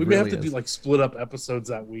 Yeah, It we may have really to is. do like split up episodes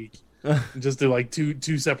that week. Just do like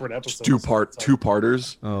two separate episodes.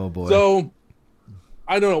 Two-parters. Oh, boy. So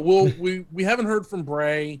I don't know. We haven't heard from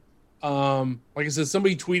Bray. Like I said,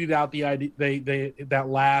 somebody tweeted out the idea they that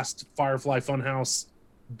last Firefly Funhouse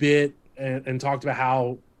bit and talked about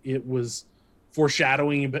how it was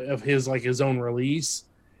foreshadowing of his own release,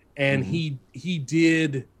 and he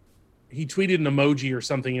tweeted an emoji or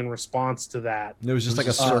something in response to that. it was just like a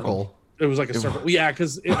just a circle. It was like a circle. Yeah,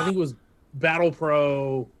 because I think it was Battle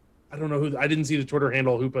Pro I don't know who. I didn't see the Twitter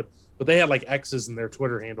handle who, but they had like X's in their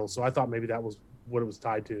Twitter handle, so I thought maybe that was what it was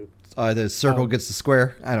tied to. The circle gets the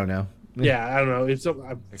square. I don't know. Yeah, I don't know. It's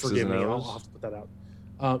X's forgive and me. O's? I'll have to put that out.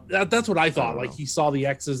 That's what I thought. Like he saw the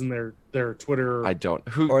X's in their Twitter. I don't.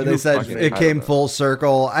 Or they said it came full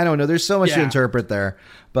circle. I don't know. There's so much to interpret there,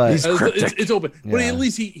 but it's open. Yeah. But at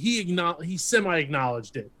least he semi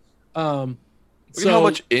acknowledged it. Look at how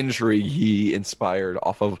much intrigue he inspired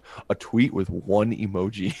off of a tweet with one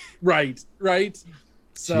emoji. Right.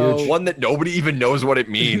 So huge. One that nobody even knows what it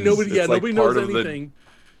means. nobody It's like knows part of anything.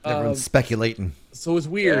 everyone's speculating. So it's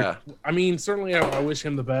weird. Yeah. I mean, certainly I wish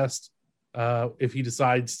him the best if he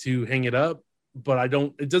decides to hang it up, but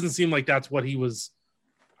it doesn't seem like that's what he was.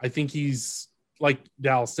 I think he's, like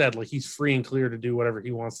Dallas said, like he's free and clear to do whatever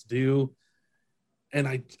he wants to do.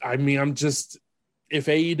 And I mean, I'm just, if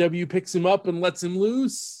AEW picks him up and lets him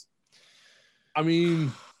loose, I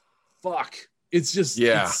mean, fuck. It's just,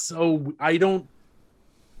 it's so, I don't,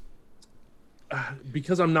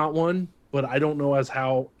 because I'm not one, but I don't know as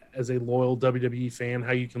a loyal WWE fan,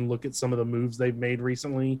 how you can look at some of the moves they've made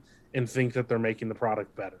recently and think that they're making the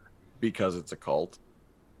product better. because it's a cult.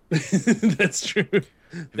 That's true.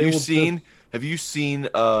 Have you seen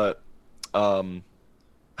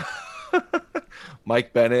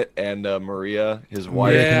Mike Bennett and Maria, his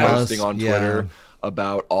wife, posting on Twitter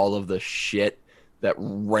about all of the shit that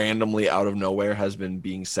randomly out of nowhere has been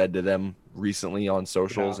being said to them recently on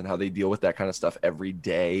socials and how they deal with that kind of stuff every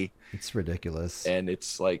day. It's ridiculous. And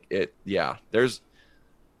it's like they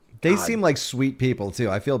seem like sweet people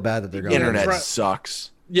too. I feel bad that they're going. Internet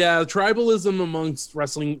sucks. Yeah, tribalism amongst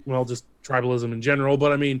wrestling, well, just tribalism in general,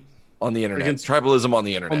 but I mean on the internet. Tribalism on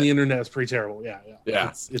the internet. On the internet is pretty terrible. Yeah.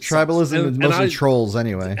 It's tribalism is mostly trolls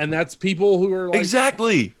anyway. And that's people who are like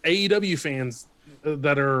exactly AEW fans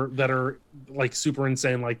that are like super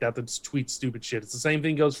insane like that tweet stupid shit. It's the same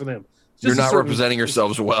thing goes for them. You're not representing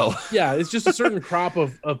yourselves well. Yeah, it's just a certain crop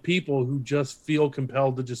of people who just feel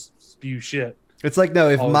compelled to just spew shit. It's like, no,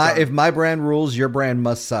 if my brand rules, your brand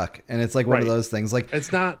must suck. And it's like one of those things. Like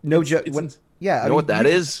it's not no joke. You know what that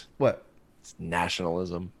is? What? It's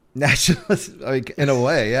nationalism. Nationalist, like, in a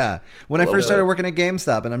way, yeah. When I first started working at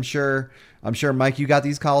GameStop, and I'm sure Mike, you got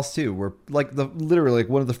these calls too. Where literally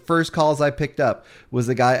one of the first calls I picked up was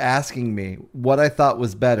a guy asking me what I thought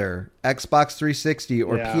was better, Xbox 360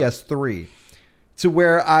 or PS3. To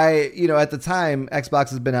where at the time, Xbox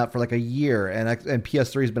has been out for like a year and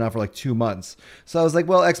PS3 has been out for like 2 months. So I was like,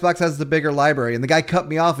 well, Xbox has the bigger library. And the guy cut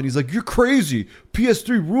me off and he's like, you're crazy.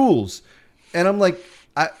 PS3 rules. And I'm like,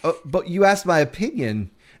 but you asked my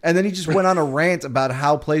opinion. And then he just went on a rant about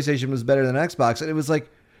how PlayStation was better than Xbox. And it was like,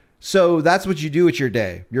 so that's what you do with your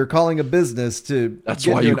day. You're calling a business to That's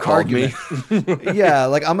why you called me. Yeah,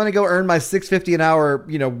 like I'm going to go earn my $6.50 an hour,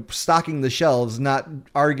 stocking the shelves, not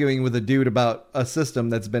arguing with a dude about a system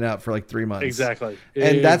that's been out for like 3 months. Exactly.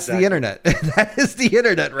 And that's the internet. That is the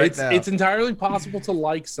internet now. It's entirely possible to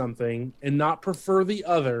like something and not prefer the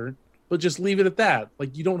other, but just leave it at that.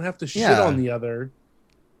 Like you don't have to shit on the other.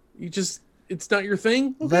 It's not your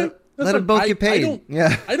thing. Okay. Let them both get paid.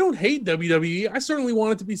 I don't hate WWE. I certainly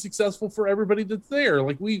want it to be successful for everybody that's there.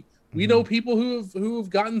 Like we know people who have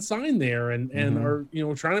gotten signed there and are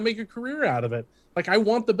trying to make a career out of it. Like I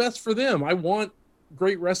want the best for them. I want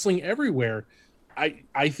great wrestling everywhere.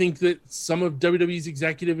 I think that some of WWE's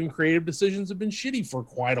executive and creative decisions have been shitty for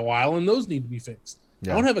quite a while, and those need to be fixed. I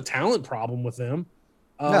don't have a talent problem with them.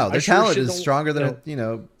 No, the talent is stronger than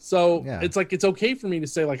it. So it's like it's okay for me to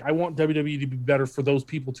say like I want WWE to be better for those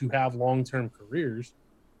people to have long-term careers.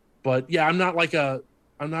 But yeah, I'm not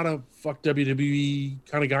a fuck WWE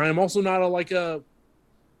kind of guy. I'm also not a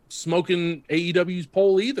smoking AEW's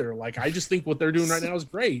pole either. Like I just think what they're doing right now is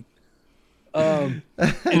great. But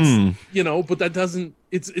that doesn't.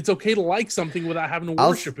 It's okay to like something without having to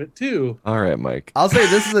worship it too. All right, Mike. I'll say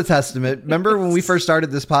this is a testament. Remember when we first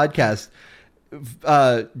started this podcast?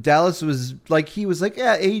 Dallas was like,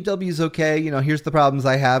 yeah, AEW is okay. Here's the problems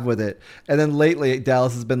I have with it. And then lately,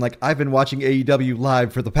 Dallas has been like, I've been watching AEW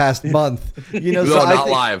live for the past month.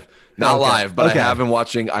 Not live, but I have been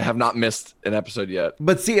watching. I have not missed an episode yet.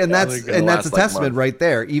 But see, that's a testament right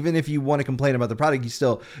there. Even if you want to complain about the product,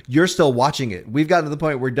 you're still watching it. We've gotten to the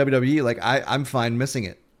point where WWE, like, I'm fine missing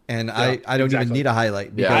it. And I don't even need a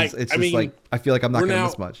highlight because I feel like I'm not going to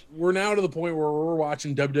miss much. We're now to the point where we're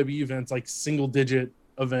watching WWE events like single digit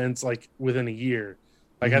events like within a year.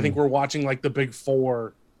 Like I think we're watching like the big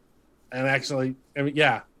four, and actually, kind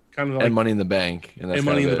of like and Money in the Bank and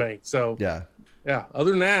Money in the Bank. So yeah. Other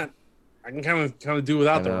than that, I can kind of do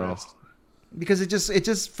without the rest. because it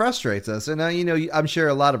just frustrates us. And I'm sure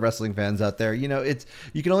a lot of wrestling fans out there, it's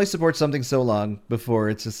you can only support something so long before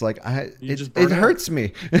it's just like it hurts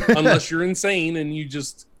me. Unless you're insane and you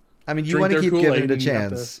just I mean, you want to keep giving it a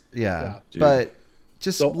chance. Yeah. But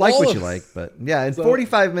just So like all what of- you like. But yeah, and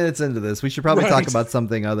 45 minutes into this, we should probably talk Right. about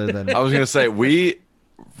something other than I was gonna say we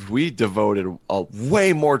devoted a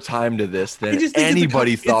way more time to this I than just think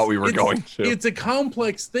anybody it's thought we were going to, It's a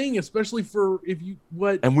complex thing, especially for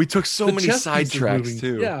and we took so the many chess piece is sidetracks moving.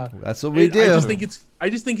 too. Yeah, that's what we And do. I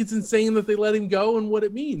just think it's insane that they let him go and what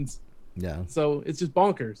it means. Yeah. So it's just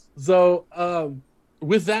bonkers. So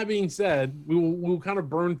with that being said, we'll kind of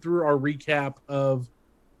burn through our recap of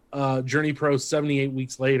Journey Pro 78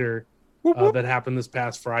 weeks later. That happened this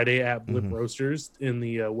past Friday at Blip Roasters in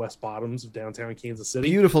the West Bottoms of downtown Kansas City.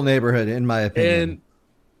 Beautiful neighborhood, in my opinion. And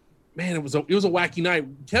man, it was a wacky night.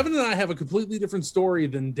 Kevin and I have a completely different story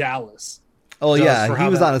than Dallas. Oh Just yeah, for he how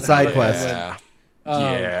was that- on a how side that quest. went.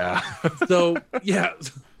 Yeah. So yeah,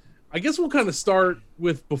 I guess we'll kind of start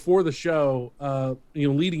with before the show.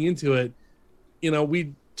 Leading into it,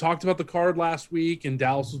 we talked about the card last week, and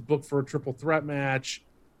Dallas was booked for a triple threat match.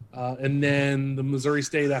 And then the Missouri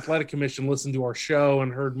State Athletic Commission listened to our show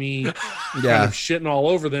and heard me kind Yeah. of shitting all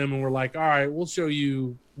over them, and we're like, all right, we'll show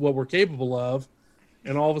you what we're capable of.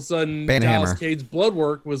 And all of a sudden, Banhammer. Dallas Cade's blood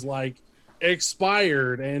work was like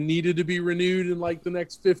expired and needed to be renewed in like the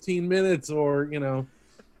next 15 minutes and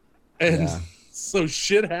Yeah. so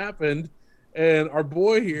shit happened, and our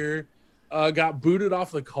boy here got booted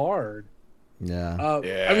off the card. Yeah.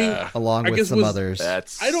 I mean, Along I with guess some was- others.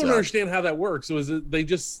 That's I don't understand how that works. So is it they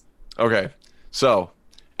just Okay. So,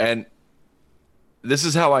 and this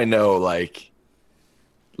is how I know, like,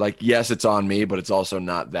 yes, it's on me, but it's also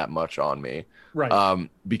not that much on me. right?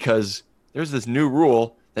 Because there's this new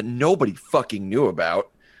rule that nobody fucking knew about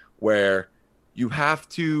where you have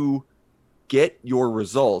to get your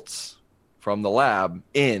results from the lab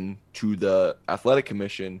in to the athletic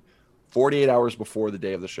commission 48 hours before the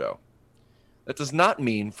day of the show. That does not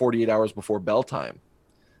mean 48 hours before bell time.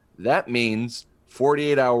 That means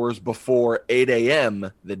 48 hours before 8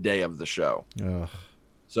 a.m. the day of the show. Ugh.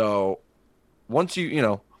 So once you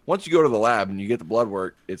go to the lab and you get the blood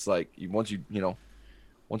work, it's like once you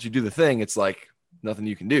do the thing, it's like nothing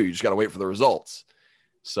you can do. You just got to wait for the results.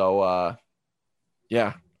 So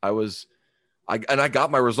I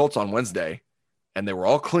got my results on Wednesday, and they were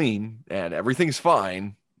all clean and everything's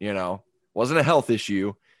fine. Wasn't a health issue.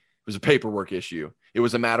 It was a paperwork issue. It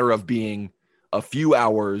was a matter of being a few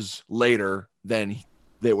hours later than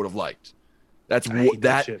they would have liked. That's I hate that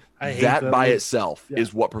that shit. I hate that by those. itself Yeah.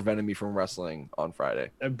 is what prevented me from wrestling on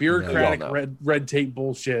Friday. A bureaucratic Yeah. Well, red tape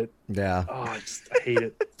bullshit. Yeah. Oh, I hate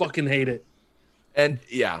it. Fucking hate it. And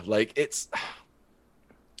yeah, like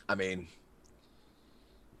I mean,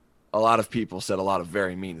 a lot of people said a lot of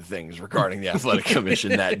very mean things regarding the athletic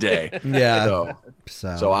commission that day. Yeah.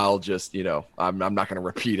 So I'll just, I'm not going to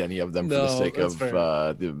repeat any of them for the No, sake that's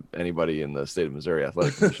of fair. anybody in the state of Missouri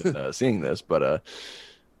Athletic Commission seeing this. But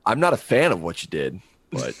I'm not a fan of what you did,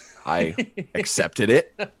 but I accepted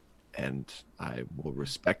it, and I will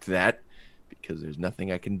respect that because there's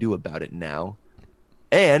nothing I can do about it now,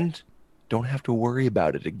 and don't have to worry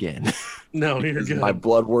about it again. No, you're Because good. my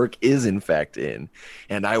blood work is in fact in,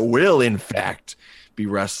 and I will in fact be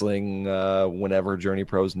wrestling whenever Journey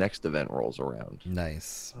Pro's next event rolls around.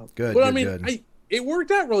 Nice. Good. But good, I mean, good. it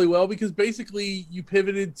worked out really well because basically you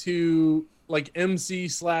pivoted to like MC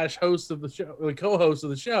 / host of the show, like co-host of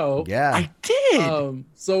the show. Yeah. I did.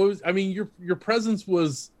 So it was, I mean, your presence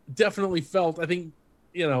was definitely felt. I think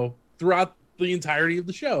throughout the entirety of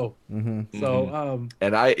the show. Mm-hmm. So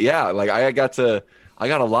And I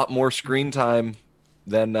got a lot more screen time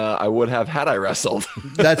than I would have had I wrestled.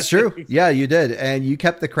 That's true. Yeah, you did, and you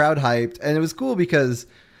kept the crowd hyped, and it was cool because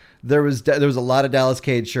there was a lot of Dallas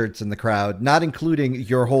Cage shirts in the crowd, not including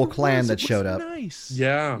your whole clan that showed up. Nice.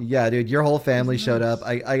 yeah. Yeah, dude, your whole family showed up.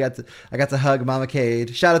 I got to hug Mama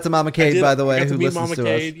Cade. Shout out to Mama I Cade, did- by the I way, got who meet listens Mama to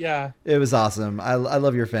Cade, us. Yeah. It was awesome. I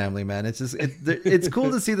love your family, man. It's just it's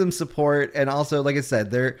cool to see them support, and also, like I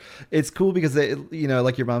said, it's cool because they,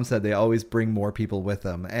 like your mom said, they always bring more people with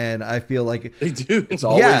them, and I feel like, They do. It's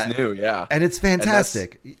always Yeah. new, yeah. and it's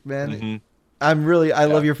fantastic, man. Mhm. I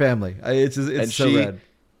love your family. It's And so rad.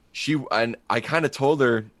 And I kind of told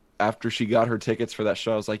her after she got her tickets for that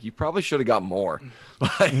show, I was like, you probably should have got more,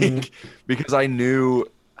 because I knew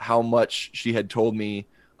how much she had told me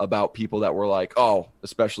about people that were like, oh,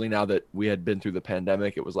 especially now that we had been through the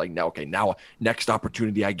pandemic, it was like, now next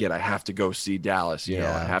opportunity I get, I have to go see Dallas, I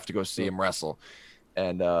Yeah. have to go see him wrestle.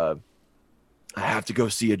 And I have to go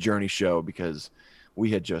see a Journey show because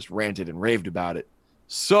we had just ranted and raved about it.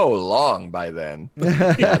 so long by then.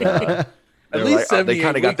 At They're least like, they 78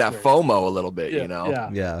 kind of got weeks that worth. FOMO a little bit, Yeah, you know. yeah.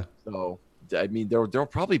 Yeah. So I mean, there'll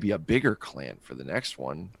probably be a bigger clan for the next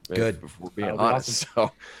one. Good. if we're being That'll be honest.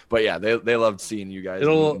 So, but yeah, they loved seeing you guys,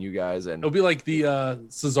 It'll- meeting you guys, and It'll be like the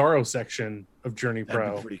Cesaro section of Journey that'd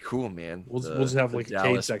Pro. be pretty cool, man. We'll just have, the like, a cage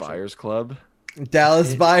Dallas section. Buyers Club.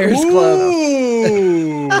 Dallas Buyers Club.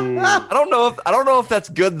 Ooh. I don't know if that's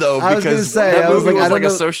good though, I was gonna because say, that I was movie like, I was don't like know-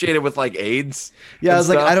 associated with like AIDS. Yeah, I and was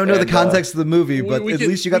like, I stuff, don't know the and, context of the movie, We- but we at can-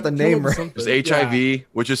 least you got we the can come name up with right. It was something. Yeah. HIV,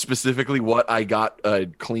 which is specifically what I got a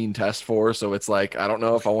clean test for. So it's like I don't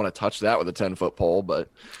know if I want to touch that with a 10-foot pole, but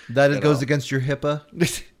That you goes know. against your HIPAA.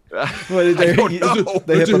 I did they- don't know.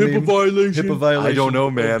 The It's a HIPAA HIPAA meme. violation. HIPAA violation. I don't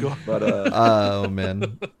know, man. God. But Oh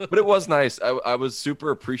man. but it was nice. I was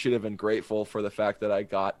super appreciative and grateful for the fact that I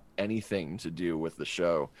got anything to do with the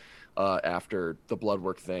show after the blood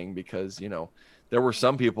work thing, because you know there were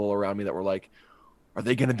some people around me that were like, are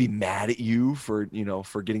they going to be mad at you for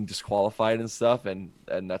for getting disqualified and stuff, and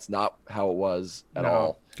that's not how it was at No.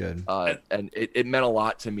 all. Good. And it meant a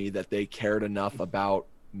lot to me that they cared enough about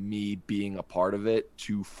me being a part of it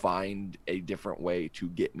to find a different way to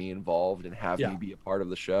get me involved and have Yeah. me be a part of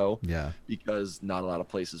the show, Yeah. because not a lot of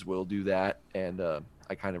places will do that. And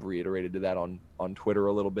I kind of reiterated to that on Twitter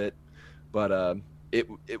a little bit, but it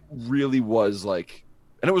really was like,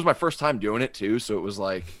 and it was my first time doing it too, so it was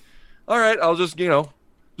like, all right, I'll just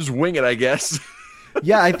just wing it, I guess.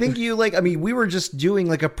 Yeah, I think we were just doing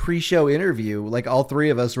like a pre-show interview. Like all three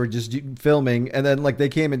of us were just filming, and then like they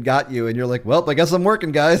came and got you, and you're like, well, I guess I'm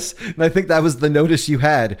working, guys. And I think that was the notice you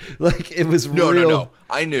had. Like it was No, real.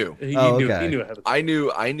 I knew. He Oh, knew. okay. He knew ahead of time.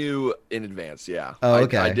 I knew in advance. Yeah. Oh,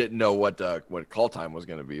 okay. I didn't know what call time was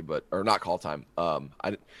going to be, or not call time.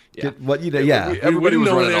 Yeah. What you know? Yeah. Everybody didn't was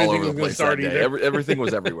know when running all anything over the was gonna place start that day. either. Everything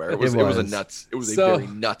was everywhere. It was It a was. nuts. It was So- a very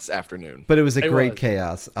nuts afternoon. But it was a It great was.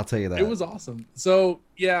 chaos. I'll tell you that. It was awesome. So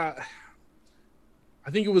yeah, I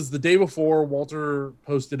think it was the day before Walter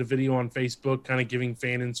posted a video on Facebook, kind of giving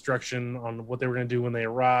fan instruction on what they were going to do when they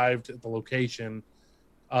arrived at the location.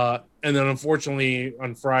 And then unfortunately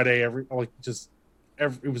on Friday, it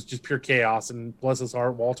was just pure chaos. And bless his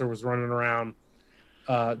heart, Walter was running around,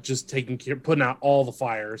 just putting out all the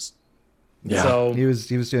fires. Yeah. So He was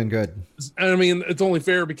doing good. I mean, it's only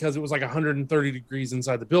fair because it was like 130 degrees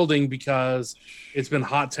inside the building, because it's been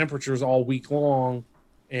hot temperatures all week long,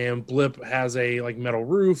 and Blip has a like metal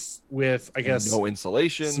roof with, I guess, no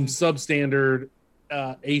insulation. some substandard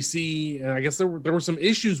AC, and I guess there were some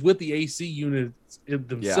issues with the AC units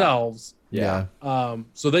themselves. Yeah.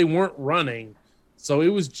 So they weren't running, so it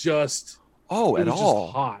was just Oh, it at was all.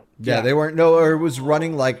 just hot. Yeah, they weren't. No, or it was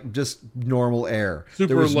running like just normal air. Super,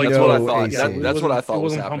 there was like, That's no what I thought. AC. Yeah, That's what I wasn't- thought it was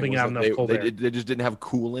wasn't happening. pumping was out that enough cold they, air. they just didn't have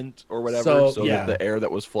coolant or whatever, So, so yeah. that the air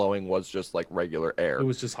that was flowing was just like regular air, It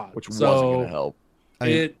was just hot, which so wasn't going to help. I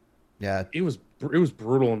mean, it Yeah. it was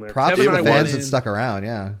brutal in there. Props Kevin to and the I fans went that in- stuck around.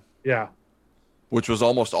 Yeah. Yeah, Which was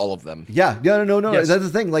almost all of them. Yeah, no. Yes. That's the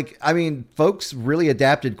thing. Like, I mean, folks really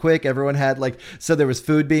adapted quick. Everyone had so there was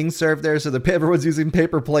food being served there. So everyone's using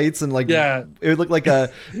paper plates and Yeah. it looked like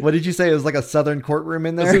what did you say? It was like a Southern courtroom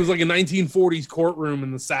in it there. was like a 1940s courtroom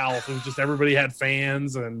in the South. It was just everybody had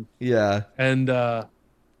fans and Yeah,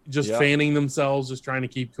 just Yeah. fanning themselves, just trying to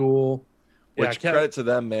keep cool. Which credit to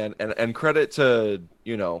them, man, and credit to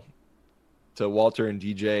to Walter and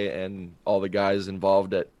DJ and all the guys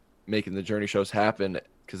involved at making the Journey shows happen,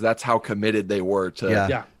 because that's how committed they were to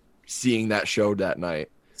Yeah. seeing that show that night.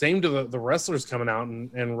 Same to the wrestlers coming out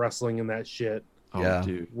and wrestling in that shit Oh, Yeah.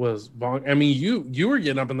 dude. was I mean, you were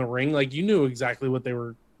getting up in the ring like you knew exactly what they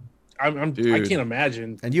were. I Dude. can't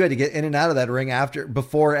imagine. and you had to get in and out of that ring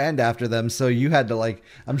before and after them. So you had to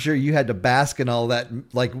I'm sure you had to bask in all that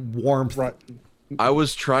warmth. Right. I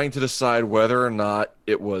was trying to decide whether or not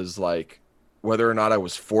I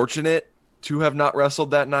was fortunate to have not wrestled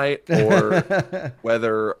that night, or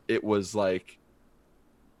whether it was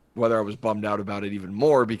whether I was bummed out about it even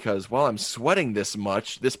more, because while I'm sweating this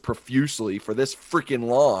much, this profusely for this freaking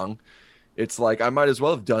long, it's like I might as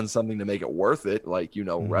well have done something to make it worth it,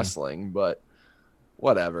 wrestling, but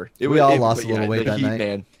whatever. We all lost a little weight the that heat, night.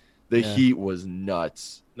 man. The Yeah. heat was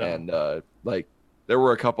nuts. No. And there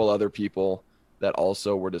were a couple other people that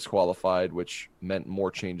also were disqualified, which meant more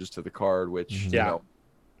changes to the card, which Yeah.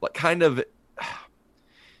 kind of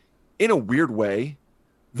in a weird way,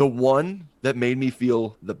 the one that made me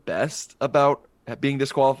feel the best about being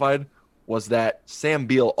disqualified was that Sam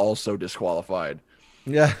Beal also disqualified.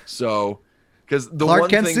 Yeah, So, because the Clark one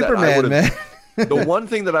Kent thing that I Superman, would man. have, the one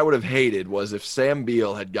thing that I would have hated was if Sam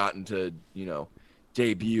Beal had gotten to,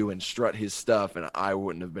 debut and strut his stuff, and I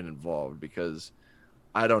wouldn't have been involved, because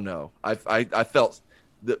I don't know. I felt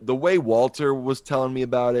the way Walter was telling me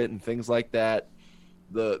about it and things like that,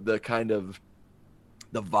 the kind of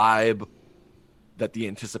the vibe that the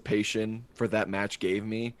anticipation for that match gave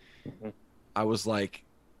me, I was like,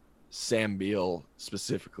 Sam Beal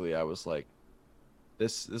specifically, I was like,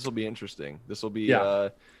 this will be interesting. This will be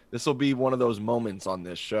one of those moments on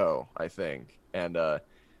this show, I think. And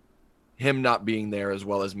him not being there as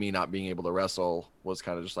well as me not being able to wrestle was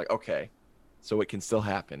kind of just like, okay, so it can still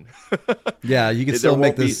happen. Yeah, you can still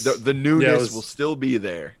make this. The newness will still be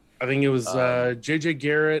there. I think it was JJ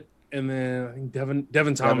Garrett, and then I think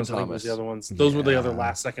Devin Thomas. I think was the other ones. Those were the other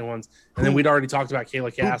last second ones. And then we'd already talked about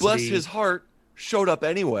Kayla Cassidy. Who, bless his heart, showed up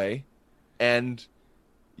anyway, and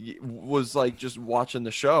was like just watching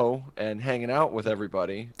the show and hanging out with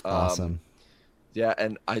everybody. Awesome. Yeah,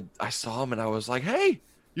 and I saw him and I was like, hey,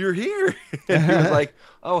 you're here. And he was like,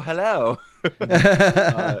 oh, hello.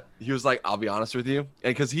 He was like, I'll be honest with you.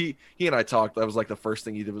 And because he and I talked, that was like the first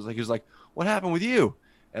thing he did was like, he was like, what happened with you?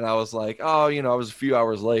 And I was like, oh, I was a few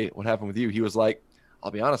hours late. What happened with you? He was like,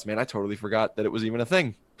 I'll be honest, man, I totally forgot that it was even a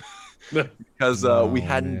thing. Because we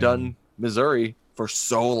hadn't done Missouri for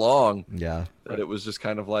so long. Yeah. That it was just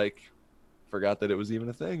kind of like, forgot that it was even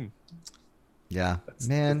a thing. Yeah. That's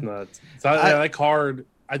nuts. So that card,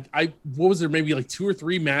 I what was there, maybe like 2 or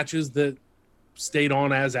 3 matches that stayed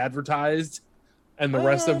on as advertised, and the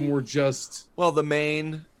rest of them were just the two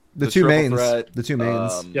mains, the two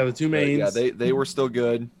mains. The two mains. Yeah, they were still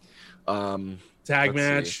good. Tag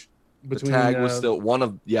match between the tag was still one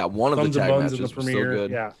of the tag matches in the was premiere. still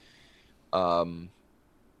good. Yeah.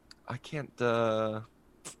 I can't.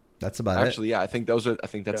 That's about actually, yeah. I think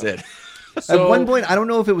that's it. So, at one point, I don't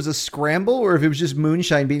know if it was a scramble or if it was just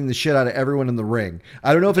Moonshine beating the shit out of everyone in the ring.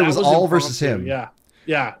 I don't know if it was all versus him.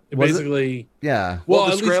 Yeah. Basically. Yeah. Well,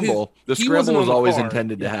 the scramble was always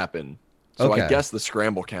intended to happen. So Okay. I guess the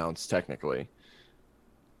scramble counts technically.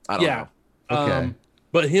 I don't know. Okay.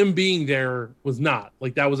 But him being there was not,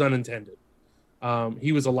 like, that was unintended.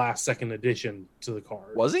 He was a last second addition to the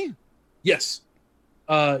card. Was he? Yes.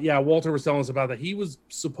 Walter was telling us about that. He was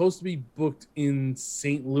supposed to be booked in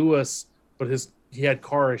St. Louis, but he had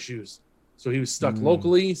car issues, so he was stuck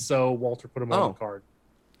locally. So Walter put him on the card.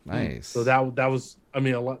 Nice. So that was, I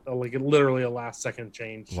mean, literally a last second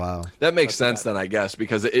change. Wow. That makes sense then, I guess,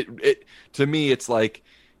 because it to me it's like,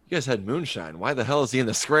 you guys had Moonshine. Why the hell is he in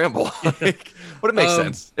the scramble? But it makes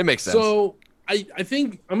sense. It makes sense. So I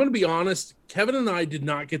think I'm going to be honest. Kevin and I did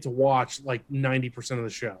not get to watch like 90% of the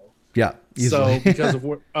show. Yeah. Easily. So because of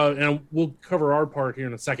what, and we'll cover our part here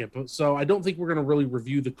in a second. But so I don't think we're going to really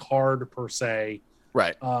review the card per se,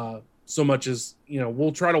 right? So much as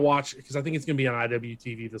we'll try to watch, because I think it's going to be on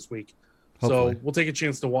IWTV this week. Hopefully. So we'll take a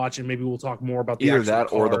chance to watch and maybe we'll talk more about the either that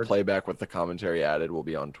card. or the playback with the commentary added will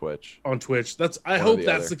be on Twitch. On Twitch, I hope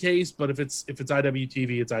that's the case. But if it's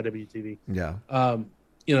IWTV, it's IWTV.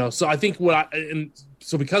 Yeah. So I think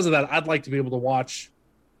so because of that, I'd like to be able to watch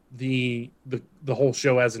the whole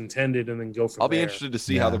show as intended and then go from there. I'll be interested to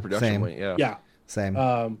see how the production went. Yeah.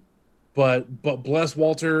 Same. But bless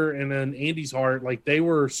Walter and then Andy's heart, like they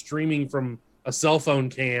were streaming from a cell phone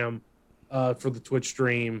cam for the Twitch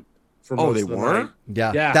stream. They were?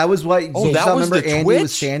 Yeah. That was why. That was the Andy Twitch?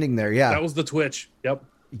 was standing there. Yeah. That was the Twitch. Yep.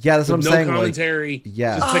 Yeah, that's what I'm saying. No commentary.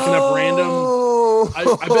 Just picking up random.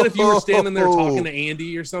 I bet if you were standing there talking to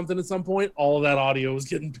Andy or something at some point, all of that audio was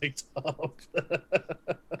getting picked up.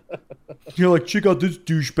 You're like, check out this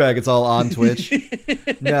douchebag. It's all on Twitch.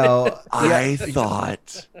 No, I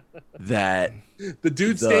thought that the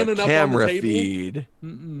dude standing up on the table feed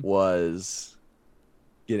was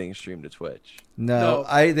getting streamed to Twitch. No,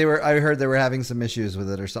 I heard they were having some issues with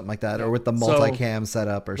it or something like that, or with the multicam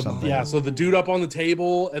setup or something. Yeah, so the dude up on the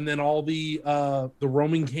table and then all the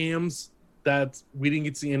roaming cams, that we didn't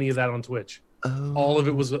get to see any of that on Twitch. All of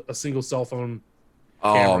it was a single cell phone.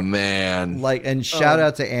 Oh man! And shout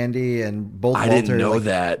out to Andy and both. I Walter, didn't know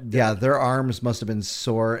that. Yeah, their arms must have been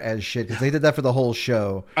sore as shit because they did that for the whole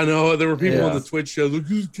show. I know there were people on the Twitch show. Look,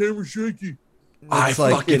 his camera shaky. It's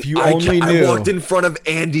if you only knew. I walked in front of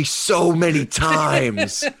Andy so many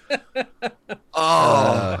times.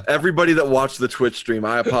 Everybody that watched the Twitch stream,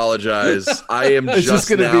 I apologize. I am just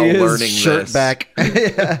now learning shirt this. Back.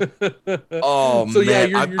 Oh so, man,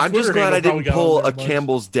 your I'm just glad I didn't pull a much.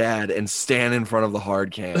 Campbell's dad and stand in front of the hard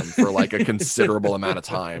cam for like a considerable amount of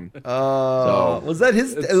time. Was that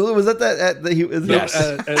his? Was that he was? Yes.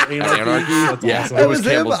 At Anarchy. That's Yeah, awesome. It was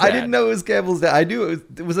him. Campbell's I dad. didn't know it was Campbell's dad. I knew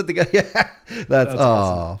it was it the guy? Yeah. That's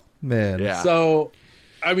awesome. Man. Yeah. So,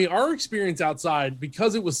 I mean, our experience outside,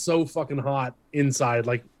 because it was so fucking hot inside,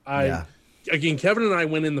 again, Kevin and I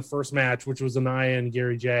went in the first match, which was Anaya and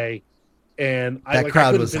Gary J, and That I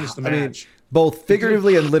crowd couldn't was. finish the I mean, match. both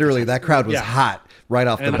figuratively and literally, that crowd was Yeah. hot right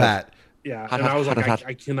off the And bat. Yeah, Hot, and hot, I was hot, like, hot.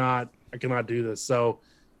 I cannot do this. So,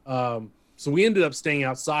 so we ended up staying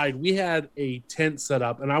outside. We had a tent set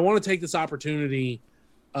up, and I want to take this opportunity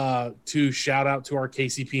to shout out to our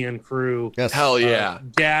KCPN crew. Yes. Hell yeah.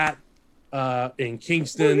 Gat, and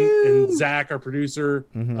Kingston, and Zach, our producer.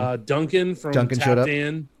 Duncan from Duncan showed Tapped up.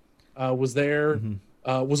 In was there.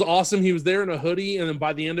 Was awesome. He was there in a hoodie, and then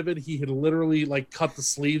by the end of it, he had literally like cut the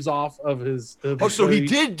sleeves off of his. Oh, so he hoodie.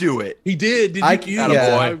 did do it. He did. Did you?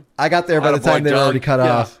 Attaboy. I got there by the Attaboy, time they were already Dunk. cut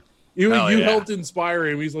Yeah. off. You Hell yeah. helped inspire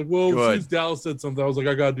him. He's like, well, as soon Good. as Dallas said something, I was like,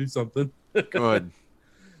 I gotta do something. Good.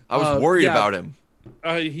 I was worried yeah. about him.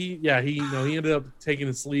 He ended up taking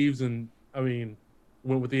his sleeves and I mean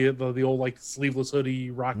went with the old like sleeveless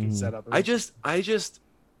hoodie Rocky setup. I just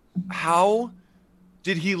how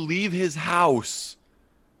did he leave his house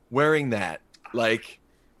wearing that? Like,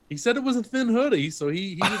 he said it was a thin hoodie, so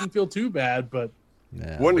he didn't feel too bad, but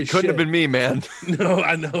Yeah. Holy it couldn't have shit. been me, man. no,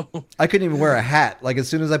 I know. I couldn't even wear a hat. Like as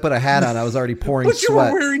soon as I put a hat on, I was already pouring But you were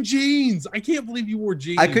sweat. wearing jeans. I can't believe you wore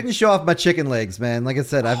jeans. I couldn't show off my chicken legs, man. Like I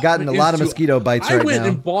said, I've gotten a lot of mosquito bites I right went now.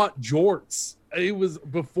 and bought jorts. It was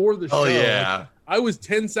before the show. Oh yeah. I was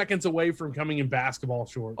 10 seconds away from coming in basketball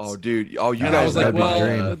shorts. Oh dude. Oh, you and I guys was like, that'd be met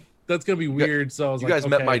well, great. that's gonna be weird. So I was you like, guys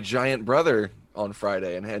met okay. my giant brother on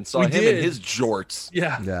Friday and saw We him did. in his jorts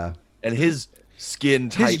yeah. Yeah. and his skin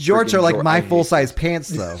tight. His jorts freaking are like jort- my I hate- full size pants,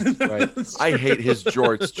 though. Right. I hate his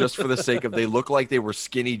jorts just for the sake of they look like they were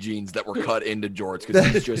skinny jeans that were cut into jorts because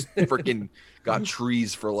he's just freaking got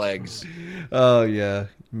trees for legs. Oh yeah,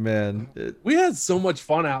 man. We had so much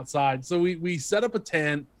fun outside. So we set up a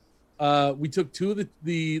tent. We took two of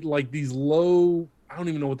the like these low. I don't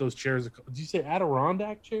even know what those chairs are called. Did you say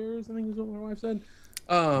Adirondack chairs? I think is what my wife said.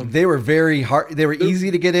 They were very hard. They were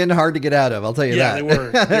easy to get in, hard to get out of. I'll tell you Yeah, that. they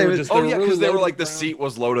were. They were just- Oh were yeah, really because they low were to like the ground. seat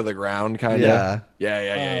was low to the ground, kind of. Yeah.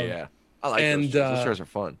 Yeah. I like and, those chairs. Those chairs are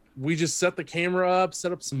fun. We just set the camera up,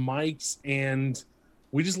 set up some mics, and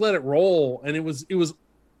we just let it roll. And it was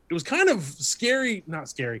kind of scary. Not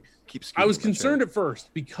scary. Keep. I was scooting my concerned chair. at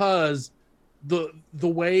first because the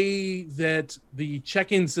way that the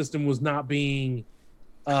check-in system was not being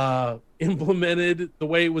implemented the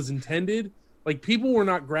way it was intended. Like people were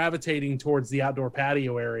not gravitating towards the outdoor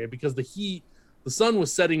patio area because the sun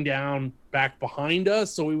was setting down back behind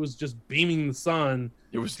us, so it was just beaming the sun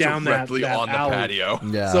It was down that directly on the alley. patio.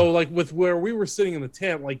 Yeah. So like with where we were sitting in the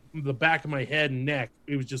tent, like the back of my head and neck,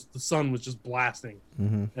 it was just the sun was just blasting.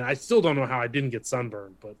 Mhm. And I still don't know how I didn't get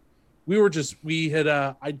sunburned, but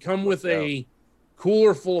I'd come with a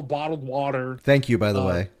cooler full of bottled water. Thank you, by the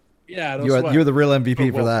way. Yeah, no You're sweat. you're the real MVP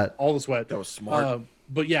Oh, for well, that. all the sweat. That was smart.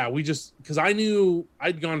 But yeah, we just because I knew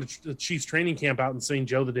I'd gone to the Chiefs training camp out in St.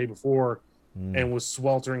 Joe the day before and was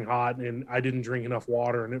sweltering hot, and I didn't drink enough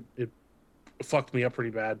water, and it fucked me up pretty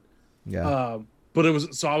bad. Yeah. But it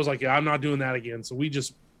was so I was like, yeah, I'm not doing that again. So we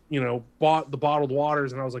just bought the bottled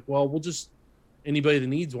waters, and I was like, well, we'll just anybody that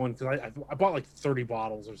needs one because I bought like 30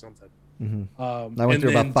 bottles or something. I went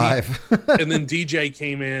through and about then 5. and then DJ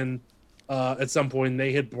came in at some point, and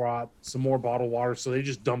they had brought some more bottled water, so they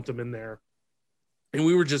just dumped them in there. And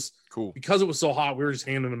we were just Cool. because it was so hot, we were just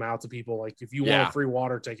handing them out to people. Like, if you want Yeah. a free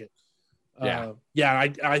water, take it. Yeah.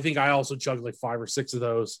 I think I also chugged like 5 or 6 of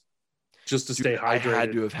those just to stay Dude, I hydrated.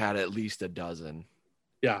 had to have had at least a dozen.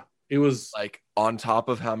 Yeah, it was Like on top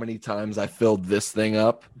of how many times I filled this thing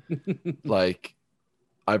up, like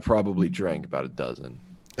I probably drank about a dozen,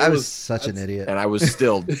 I was was- such an idiot. and I was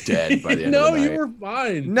still dead by the end no, of the night. you were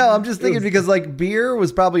fine. No, I'm just It thinking was- because like beer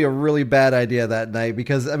was probably a really bad idea that night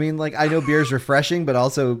because I mean like I know beer's refreshing, but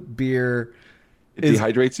also beer. It is-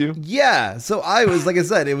 dehydrates you. Yeah, so I was like I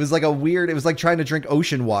said, it was like it was like trying to drink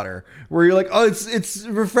ocean water, where you're like, oh, it's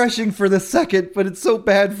refreshing for the second, but it's so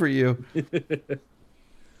bad for you.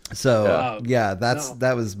 So yeah, no.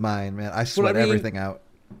 that was mine, man. I sweat mean, everything out.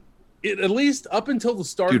 At least up until the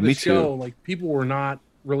start Dude, of the me show, too. like people were not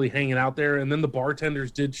really hanging out there, and then the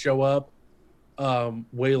bartenders did show up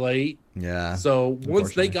way late. Yeah. So once they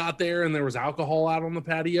unfortunately. got there and there was alcohol out on the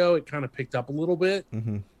patio, it kind of picked up a little bit.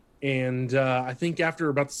 hmm And I think after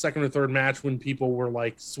about the second or third match, when people were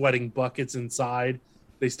like sweating buckets inside,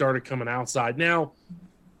 they started coming outside. Now,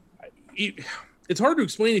 it's hard to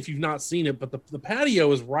explain if you've not seen it, but the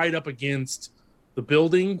patio is right up against the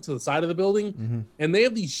building, to the side of the building, hmm and they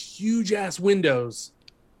have these huge ass windows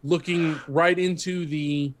looking right into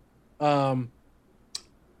the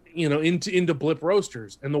into Blip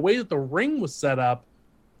Roasters. And the way that the ring was set up,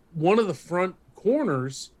 one of the front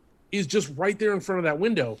corners is just right there in front of that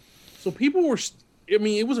window. So people were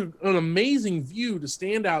it was an amazing view to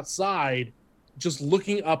stand outside just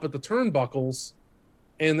looking up at the turnbuckles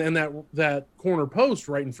and that corner post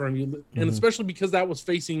right in front of you. And especially because that was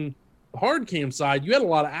facing the hard cam side, you had a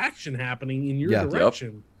lot of action happening in your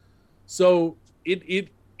direction. So it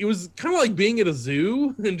was kind of like being at a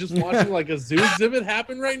zoo and just watching like a zoo exhibit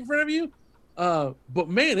happen right in front of you. But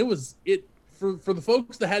man, for the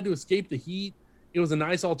folks that had to escape the heat, it was a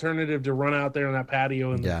nice alternative to run out there on that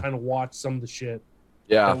patio and kind of watch some of the shit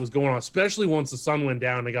that was going on, especially once the sun went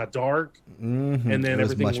down and it got dark, and then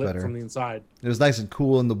everything lit from the inside. It was nice and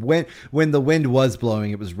cool, and when the wind was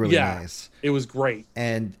blowing, it was really nice. It was great.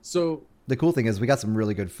 And so the cool thing is we got some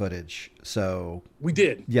really good footage. So we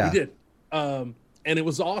did. And it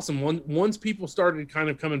was awesome. Once people started kind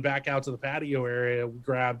of coming back out to the patio area, we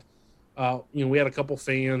grabbed, we had a couple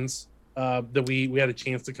fans that we had a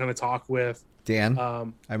chance to kind of talk with. Dan,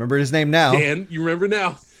 I remember his name now. Dan, you remember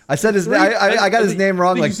now? I said his name. I got his name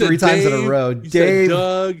wrong like 3 times in a row. Dave.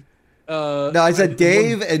 Doug. No, I said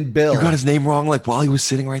Dave and Bill. You got his name wrong, like while he was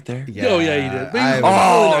sitting right there. Yeah, you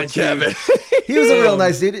did. Kevin. He was a real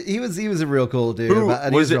nice dude. He was a real cool dude.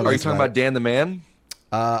 Are you talking about Dan the Man?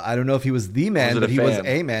 I don't know if he was the man, but he was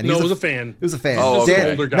a man. No, it was a fan. It was a fan. Oh,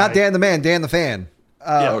 okay. Not Dan the Man. Dan the fan.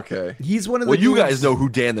 Okay. He's one of the. Well, you guys know who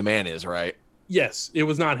Dan the Man is, right? Yes, it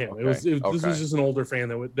was not him. Okay. This was just an older fan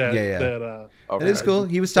that It is cool.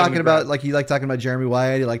 He was talking about he liked talking about Jeremy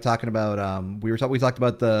Wyatt. He liked talking about we talked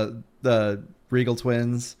about the Regal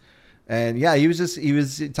twins, and he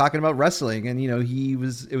was talking about wrestling, and it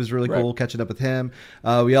was really cool catching up with him.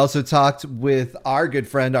 We also talked with our good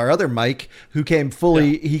friend, our other Mike, who came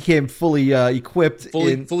fully equipped,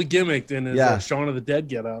 fully gimmicked in his Shaun of the Dead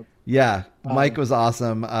getup. Yeah, Mike was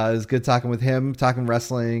awesome. It was good talking with him, talking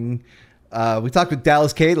wrestling. We talked with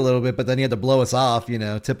Dallas Cade a little bit, but then he had to blow us off,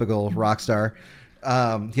 typical rock star. He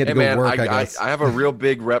had to go work, I guess. I have a real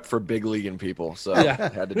big rep for big leaguing people, so I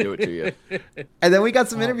had to do it to you. And then we got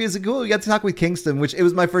some interviews. Cool. We got to talk with Kingston, which it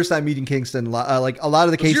was my first time meeting Kingston. Like a lot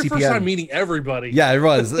of the KCPN. It was your first time meeting everybody. Yeah, it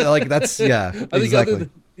was. Like that's exactly.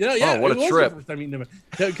 What a trip! First time meeting him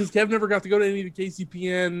because Kev never got to go to any of the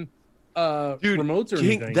KCPN remotes or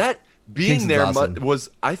anything. That being Kingston's there awesome. was,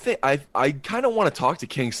 I think, I kind of want to talk to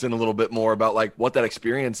Kingston a little bit more about like what that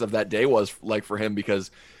experience of that day was like for him,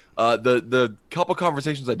 because the couple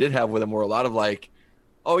conversations I did have with him were a lot of like,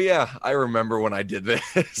 oh yeah, I remember when I did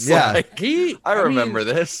this. Yeah, like, I remember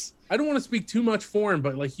this. I don't want to speak too much for him,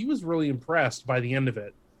 but like he was really impressed by the end of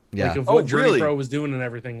it. Yeah. Like of what Journey Pro was doing and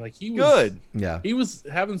everything. Like he was good. Yeah. He was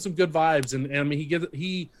having some good vibes, and I mean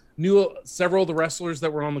he knew several of the wrestlers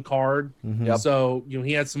that were on the card. Mm-hmm. Yep. So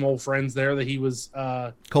he had some old friends there that he was.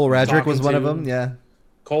 Cole Radrick was one of them. Yeah.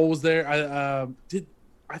 Cole was there. Did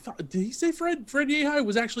he say Fred Yehai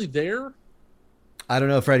was actually there? I don't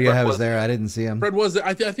know if Fred Yehai was there. I didn't see him. Fred was.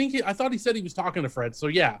 I thought he said he was talking to Fred. So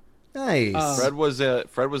yeah. Nice. Fred was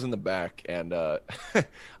in the back, and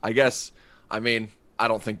I guess, I mean, I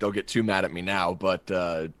don't think they'll get too mad at me now, but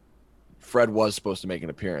Fred was supposed to make an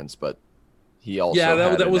appearance, but he also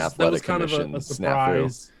that was kind of a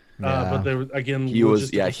surprise. But there was, again, he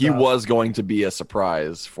was going to be a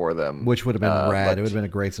surprise for them, which would have been rad. It would have been a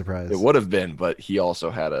great surprise. It would have been, but he also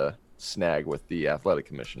had a snag with the athletic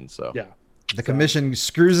commission. So the commission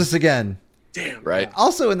screws us again. Damn. Right.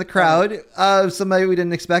 Also in the crowd, somebody we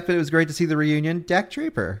didn't expect, but it was great to see the reunion. Dak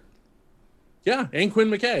Draper. Yeah, and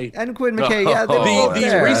Quinn McKay.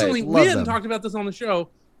 Recently, we hadn't talked about this on the show,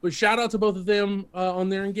 but shout out to both of them on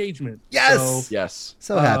their engagement. Yes.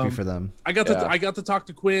 So happy for them. I got to talk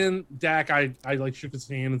to Quinn. Dak, I like shook his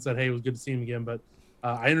hand and said, "Hey, it was good to see him again." But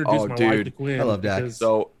I introduced my wife to Quinn. I love Dak.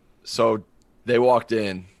 So they walked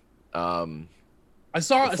in. I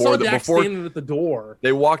saw Dak standing at the door.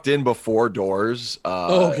 They walked in before doors.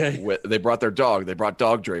 They brought their dog. They brought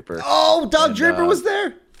Dog Draper. Oh, Dog Draper was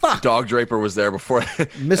there. Fuck. Dog Draper was there before.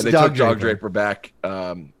 And they took Dog Draper back.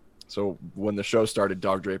 So when the show started,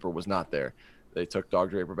 Dog Draper was not there. They took Dog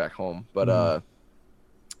Draper back home. But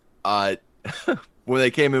when they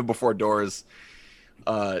came in before doors,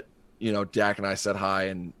 Dak and I said hi,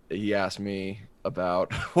 and he asked me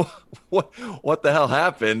about what the hell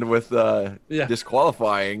happened with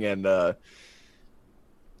disqualifying, and I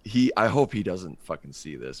hope he doesn't fucking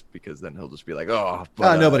see this, because then he'll just be like,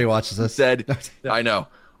 nobody watches this.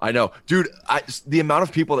 I know, dude. The amount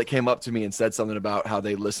of people that came up to me and said something about how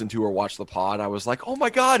they listened to or watched the pod, I was like, oh my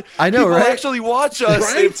god, I know, people right? Actually watch us.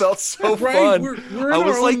 Right? It felt so fun. We're in our own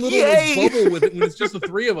little bubble with it when it's just the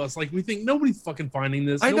three of us. Like we think nobo's fucking finding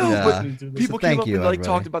this. I know, but people came up and everybody.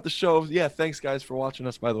 talked about the show. Yeah, thanks guys for watching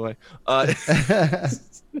us. By the way,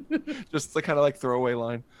 just the kind of like throwaway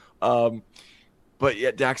line. But yeah,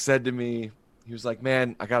 Dak said to me, he was like,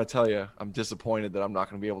 man, I got to tell you, I'm disappointed that I'm not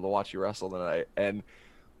going to be able to watch you wrestle tonight. And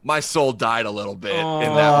my soul died a little bit in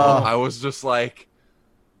that moment. I was just like,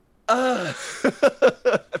 I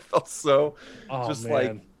felt so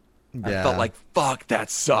like, I felt like, fuck, that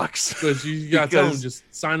sucks. Because you got to tell them, just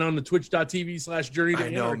sign on to twitch.tv/journey to I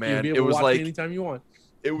know, Anarchy. man. You'll be able It was to watch like, anytime you want.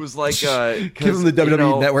 It was like, give him the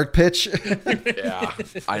WWE Network pitch. Yeah,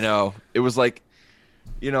 I know. It was like,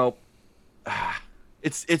 it's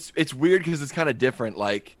weird because it's kind of different.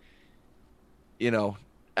 Like,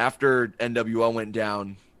 after NWO went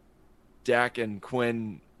down, Dak and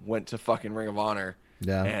Quinn went to fucking Ring of Honor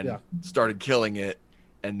and started killing it.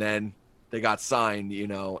 And then they got signed,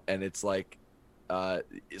 and it's like,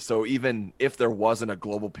 so even if there wasn't a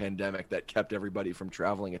global pandemic that kept everybody from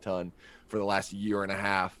traveling a ton for the last year and a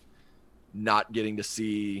half, not getting to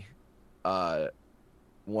see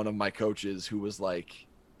one of my coaches who was like,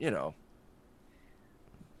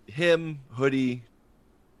 him, Hoodie,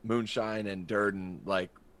 Moonshine, and Durden, like,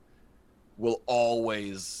 will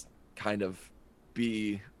always kind of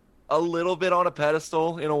be a little bit on a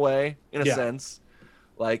pedestal in a way, in a sense.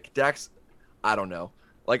 Like, Dak's, I don't know.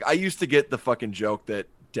 Like, I used to get the fucking joke that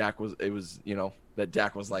Dak was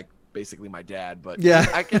like basically my dad, but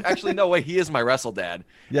I can actually, no way, he is my wrestle dad.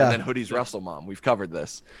 Yeah. And then Hoodie's wrestle mom. We've covered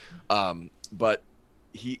this. But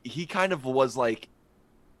he kind of was like,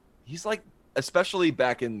 he's like, especially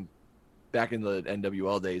back in the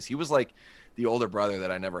NWL days, he was like the older brother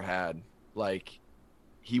that I never had. Like,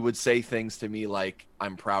 he would say things to me like,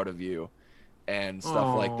 I'm proud of you and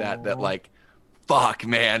stuff like that like, fuck,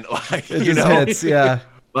 man. Like, it hits,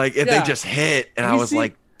 like, if they just hit, and I was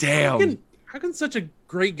like, damn. How can such a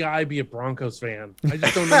great guy be a Broncos fan? I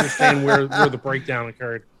just don't understand where the breakdown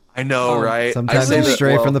occurred. I know, right? Sometimes they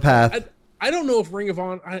stray from the path. I don't know if Ring of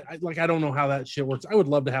Honor, I don't know how that shit works. I would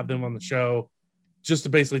love to have them on the show just to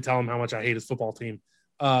basically tell them how much I hate his football team.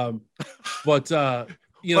 And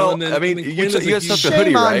then, I mean, you had stuff to shame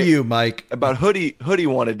Hoodie, on right? you, Mike. About Hoodie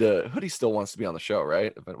still wants to be on the show,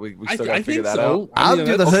 right? But we still got to figure that out. I'll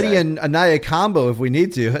do the Hoodie and Anaya combo if we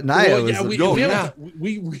need to. Anaya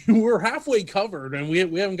we're halfway covered, and we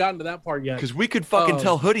haven't gotten to that part yet. Because we could fucking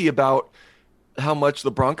tell Hoodie about how much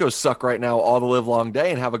the Broncos suck right now all the live long day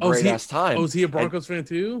and have a great ass time. Oh, is he a Broncos fan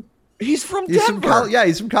too? He's from Denver.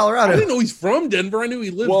 He's from Colorado. I didn't know he's from Denver. I knew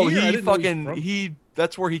he lived here.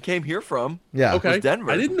 That's where he came here from. Yeah. Okay.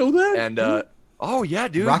 Denver. I didn't know that. And dude.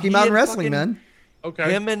 Rocky Mountain Wrestling, man.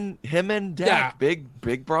 Okay. Him and Dak,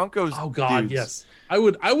 big Broncos. Oh God, dudes. yes. I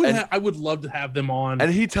would love to have them on. And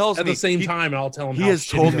he tells me at the same time, and I'll tell him. He has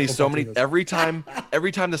told me so many. Every time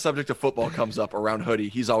the subject of football comes up around Hoodie,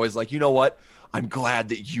 he's always like, you know what? I'm glad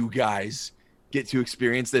that you guys get to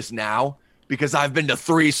experience this now, because I've been to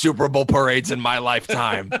 3 Super Bowl parades in my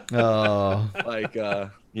lifetime. Oh, like,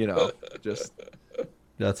 just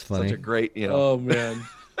that's funny. Such a great, Oh man.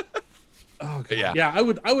 Oh God. Yeah. I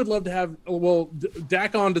would love to have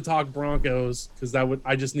Dak on to talk Broncos, because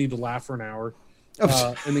I just need to laugh for an hour.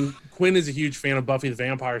 And then Quinn is a huge fan of Buffy the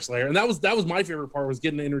Vampire Slayer, and that was my favorite part, was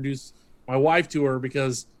getting to introduce my wife to her,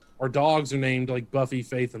 because our dogs are named like Buffy,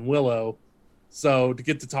 Faith, and Willow. So to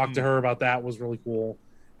get to talk to her about that was really cool.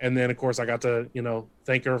 And then, of course, I got to,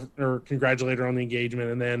 thank her or congratulate her on the engagement.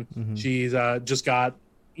 And then she's just got,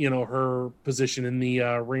 her position in the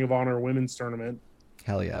Ring of Honor women's tournament.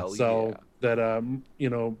 Hell yeah. So that,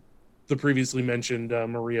 the previously mentioned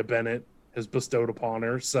Maria Bennett has bestowed upon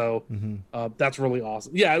her. So that's really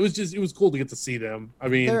awesome. Yeah, it was cool to get to see them. I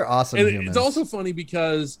mean, they're awesome. And humans. It's also funny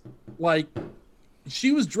because, like,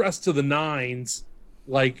 she was dressed to the nines,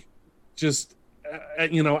 like, just,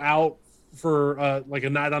 out for like a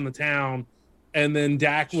night on the town, and then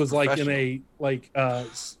Dak was like in a I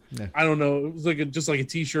don't know, it was like just like a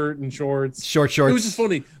t-shirt and short shorts. It was just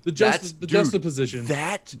funny, the juxtaposition.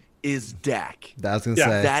 That is Dak. That was gonna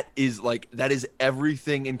say that is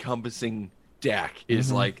everything encompassing Dak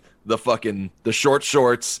is like the short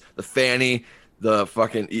shorts, the fanny, the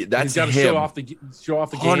fucking that's him. Show off the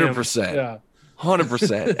 100%. Yeah,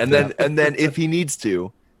 100%. And then if he needs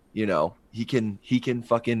to, he can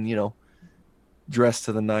fucking dress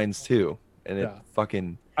to the nines too, and it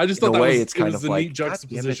fucking. I just thought it's kind of the like neat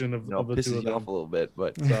juxtaposition of the pisses two of them off a little bit,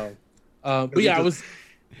 but so. But yeah,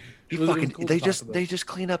 they just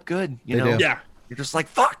clean up good, you know. Yeah, you're just like,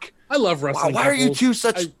 fuck. I love wrestling. Why are you two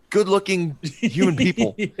such good-looking human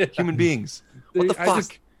people, human beings? What the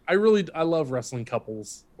fuck? I love wrestling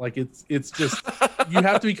couples. Like it's just you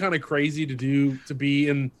have to be kind of crazy to be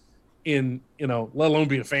in let alone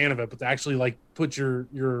be a fan of it, but to actually like put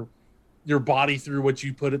your body through what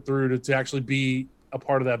you put it through to actually be a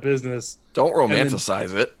part of that business. Don't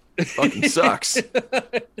romanticize it. Fucking sucks.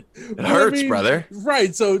 It hurts, brother.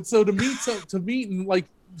 Right. So to meet and like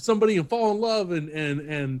somebody and fall in love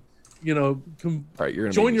and you know Right, you're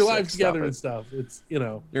gonna join make me your sick. lives Stop together it. and stuff. It's you're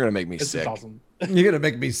You're gonna make me it's sick. just awesome. You're gonna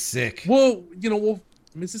make me sick. Well,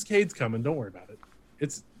 Mrs. Cade's coming. Don't worry about it.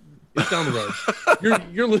 It's down the road.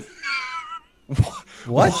 You're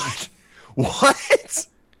What? What?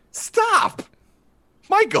 Stop,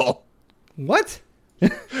 Michael. What?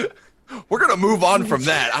 We're gonna move on from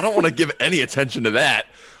that. I don't want to give any attention to that.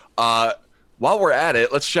 While we're at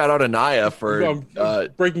it, let's shout out Anaya for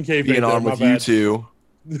breaking kayfabe being on there, with my you bad. two.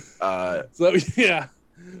 So yeah.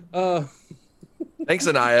 Thanks,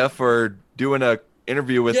 Anaya, for doing a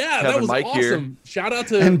interview with Yeah, that Kevin was Mike awesome. Shout out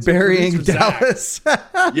to And burying producer Zach. Dallas.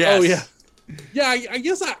 here. Yes. Oh yeah, yeah. I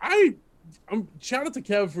guess I'm shout out to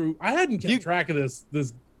Kev for I hadn't kept track of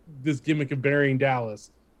this gimmick of burying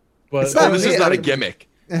Dallas, but It's not- Oh, this Yeah, is not I a mean- gimmick.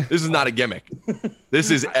 This is not a gimmick. This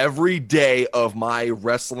is every day of my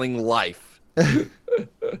wrestling life.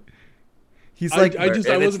 He's like, I just-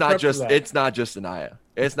 And it's wasn't not prepped for just that. it's not just Anaya.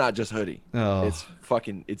 It's not just Hoodie. oh, It's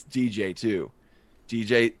DJ too.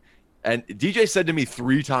 DJ said to me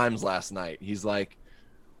 3 times last night. He's like,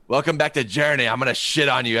 "Welcome back to Journey. I'm gonna shit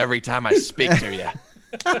on you every time I speak to you."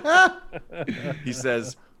 He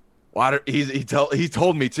says, he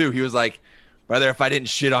told me too. He was like, "Brother, if I didn't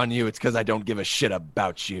shit on you, it's because I don't give a shit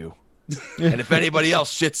about you. And if anybody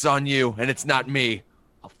else shits on you and it's not me,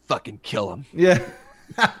 I'll fucking kill him." yeah.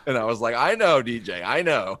 And I was like, "I know, DJ. I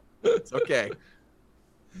know. It's okay."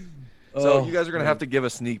 So Oh, you guys are gonna have to give a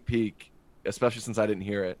sneak peek, especially since I didn't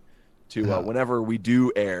hear it, to whenever we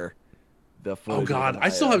do air the footage. oh god, of I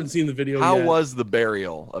still Anaya. haven't seen the video. How yet. was the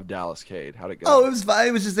burial of Dallas Cade? How'd it go? Oh, it was fine.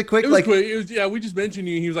 It was just a quick It was like, quick. It was, yeah, we just mentioned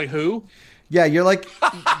you. He was like, "Who?" yeah, you're like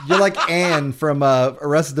Anne from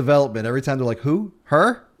Arrested Development. Every time they're like, who?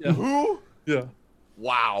 Her? Yeah. Who? Yeah.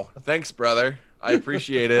 Wow. Thanks, brother. I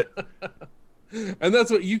appreciate it. And that's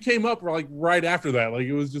what you came up like right after that. Like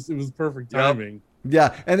it was perfect Yep. timing.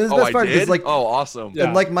 Yeah, and this Oh, best I part did. is like, Oh, awesome. Yeah.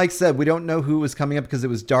 and like Mike said, we don't know who was coming up because it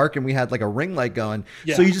was dark and we had like a ring light going.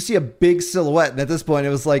 Yeah. So you just see a big silhouette, and at this point, it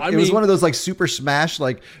was like it was mean- one of those like Super Smash,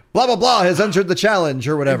 like blah blah blah has entered the challenge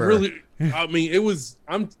or whatever. It really, I mean, it was.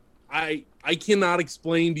 I cannot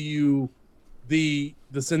explain to you the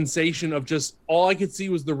sensation of just all I could see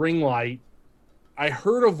was the ring light. I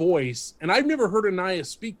heard a voice, and I've never heard Anaya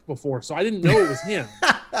speak before, so I didn't know it was him.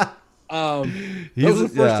 That was the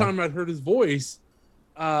first time I'd heard his voice,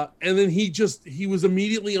 and then he was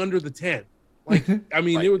immediately under the tent. Like, I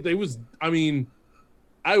mean, Right. it was. I mean,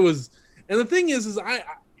 I was, and the thing is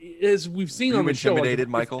as we've seen Were on you the show, intimidated,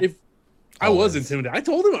 like, Michael? If I was Always. intimidated. I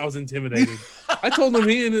told him I was intimidated. I told him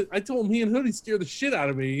he and Hoodie scared the shit out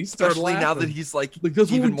of me. He started Especially now laughing. that he's like Like, that's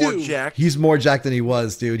what even we more do. jacked. He's more jacked than he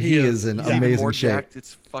was, dude. He He is is. in He's even amazing more shape. jacked.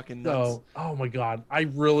 It's fucking nuts. So, oh my god, I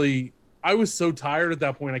was so tired at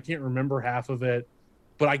that point. I can't remember half of it,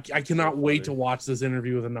 but I cannot wait funny. to watch this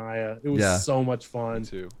interview with Anaya. It was Yeah. so much Me fun.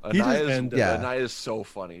 too. He just- Anaya is so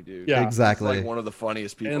funny, dude. Yeah. Exactly. He's like one of the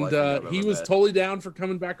funniest people. I And think I've he ever was met. totally down for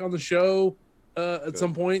coming back on the show at Good.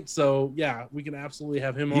 some point. So yeah, we can absolutely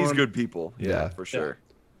have him on. He's good people. Yeah, Yeah. for sure.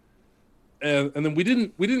 And then we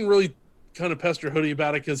didn't really kind of pester Hoodie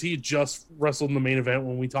about it because he had just wrestled in the main event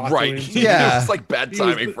when we talked Right. to him. Yeah. It's like bad He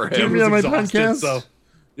was- timing for he him. me was on my exhausted, podcast. So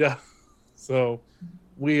yeah, so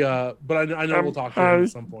we but I know we'll talk to him at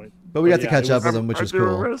some point. But we got to Yeah, catch it up was- with him, which was I do a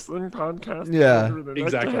cool. wrestling podcast. Yeah. I would like to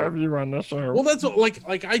Exactly. have you on the show. Well, that's what,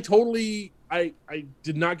 like I totally I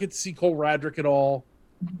did not get to see Cole Radrick at all.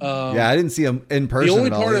 Yeah, I didn't see him in person. The only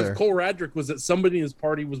at all part either. of Cole Radrick was that somebody in his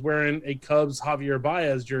party was wearing a Cubs Javier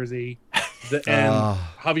Baez jersey, and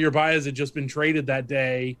Ah. Javier Baez had just been traded that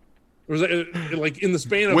day. It was like in the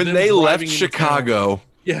span of When them they driving left into Chicago, town.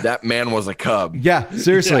 Yeah, that man was a Cub. Yeah,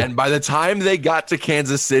 seriously. And by the time they got to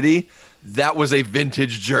Kansas City, that was a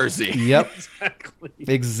vintage jersey. Yep, exactly.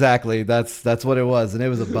 exactly. That's what it was, and it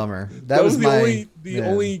was a bummer. That was the my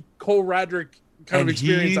only Cole Radrick kind And of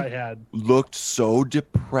experience he- I had. Looked so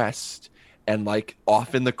depressed and like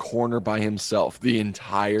off in the corner by himself the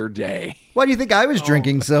entire day. Why do you think I was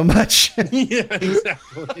drinking so much? Yeah,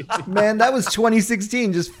 exactly. Man, that was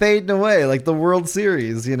 2016 just fading away like the World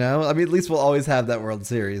Series, you know? I mean, at least we'll always have that World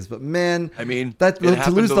Series, but man, I mean, that it to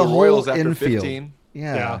happened lose to the whole Royals after infield. 15.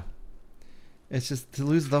 Yeah. Yeah. It's just to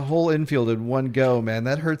lose the whole infield in one go, man.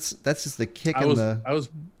 That hurts. That's just a kick I in was the it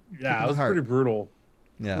the was heart. pretty brutal.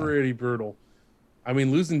 yeah. Pretty brutal. I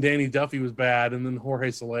mean, losing Danny Duffy was bad, and then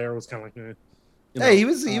Jorge Soler was kind of like, you know, Hey, he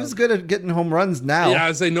was good at getting home runs now. Yeah,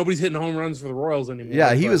 I'd say nobody's hitting home runs for the Royals anymore.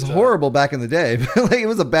 Yeah, he but, was horrible back in the day. Like, it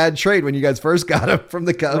was a bad trade when you guys first got him from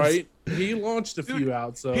the Cubs. right? he launched a few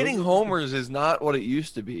out. So Hitting homers is not what it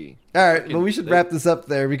used to be. All right, well, we should wrap this up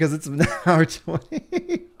there because it's an hour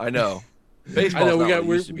 20. I know. Baseball's I know, not we what it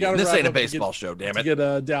used to be. gotta This wrap ain't a up to baseball show, damn to it.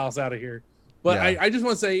 get Dallas out of here. But Yeah. I just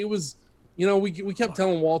want to say it was, we kept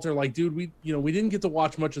telling Walter, like, dude, we didn't get to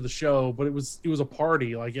watch much of the show, but it was a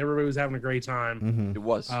party. Like, everybody was having a great time. Mhm. It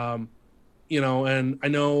was. And I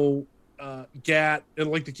know Gat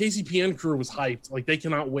and like the KCPN crew was hyped. Like, they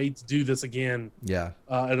cannot wait to do this again Yeah.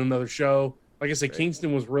 at another show. Like I said, Right.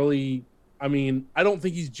 Kingston was really, I don't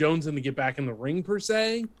think he's jonesing to get back in the ring per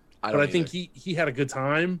se, but I think he had a good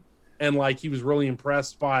time, and like he was really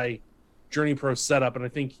impressed by Journey Pro setup, and I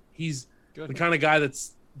think he's the kind of guy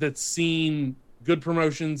that's seen good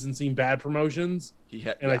promotions and seen bad promotions,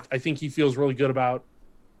 and I think he feels really good about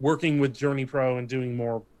working with Journey Pro and doing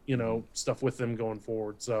more stuff with them going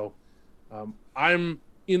forward. So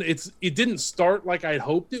it didn't start like I'd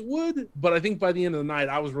hoped it would, but I think by the end of the night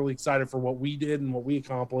I was really excited for what we did and what we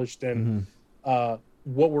accomplished, and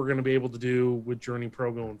what we're going to be able to do with Journey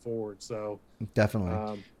Pro going forward. So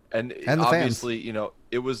Definitely. And the obviously,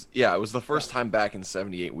 it was the first time back in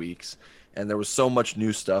 78 weeks, and there was so much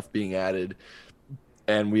new stuff being added,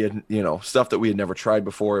 and we had stuff that we had never tried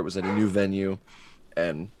before. It was at a new venue,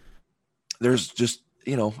 and there's just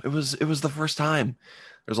it was the first time.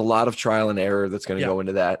 There's a lot of trial and error that's going to go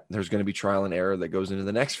into that. There's going to be trial and error that goes into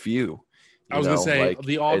the next few. I was going to say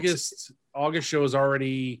the August show is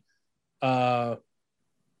already, I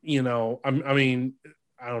don't know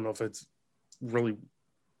if it's really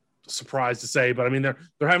surprised to say, but I mean, they're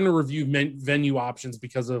having to review venue options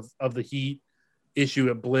because of the heat issue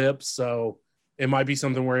at Blip. So it might be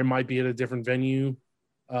something where it might be at a different venue.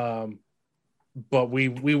 But we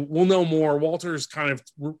will know more. Walter and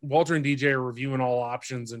DJ are reviewing all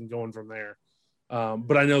options and going from there.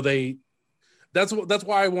 But I know that's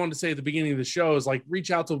why I wanted to say at the beginning of the show is like, reach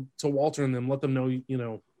out to Walter and them, let them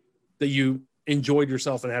know, that you enjoyed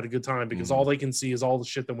yourself and had a good time, because all they can see is all the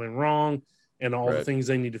shit that went wrong and all the things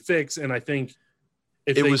they need to fix. And I think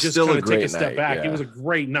if they just kind of take a step back, it was a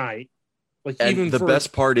great night. Like, and even the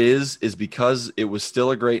best part is because it was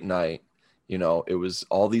still a great night. It was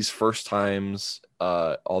all these first times,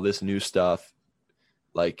 all this new stuff.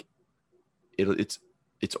 Like, it's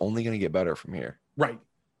only going to get better from here. Right.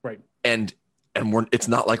 And it's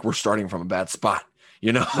not like we're starting from a bad spot,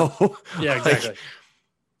 Yeah, exactly.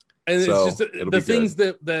 And so it's just the things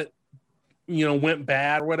that went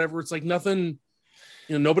bad or whatever. It's like nothing.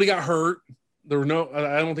 Nobody got hurt. There were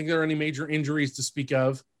I don't think there were any major injuries to speak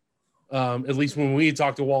of. At least when we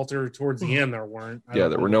talked to Walter towards the end, there weren't.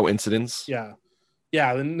 There were no incidents. Yeah.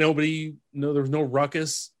 And there was no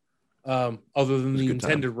ruckus, other than the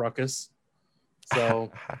intended ruckus.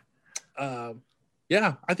 So, I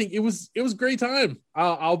think it was a great time.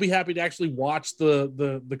 I'll be happy to actually watch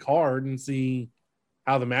the card and see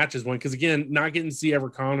how the matches went. Because again, not getting to see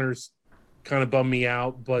Everett Connors kind of bummed me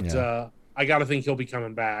out, but I got to think he'll be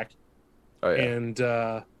coming back. Oh,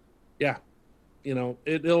 yeah. And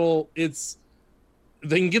it's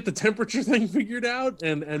they can get the temperature thing figured out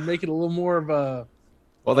and make it a little more of a.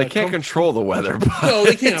 Well, they can't control the weather. No,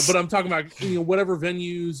 they can't. But I'm talking about whatever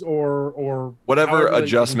venues or whatever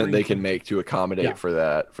adjustment they can make to accommodate for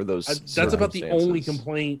those. That's about the only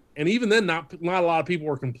complaint. And even then, not a lot of people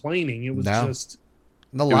were complaining. It was just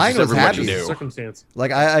the line was happy. Circumstance.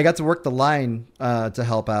 Like I got to work the line to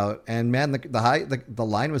help out, and man, the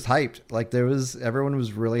line was hyped. Like everyone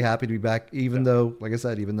was really happy to be back, even though, like I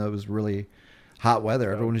said, even though it was really hot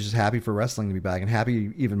weather, everyone was just happy for wrestling to be back, and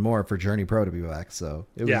happy even more for Journey Pro to be back. So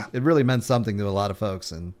it really meant something to a lot of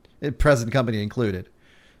folks, and present company included.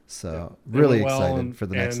 So really excited for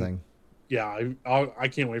the next thing. Yeah, I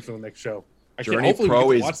can't wait for the next show. Journey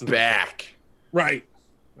Pro is back, right?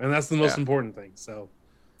 And that's the most important thing. So,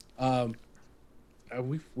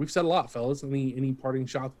 we've said a lot, fellas. Any parting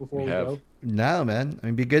shots before we go? No, man. I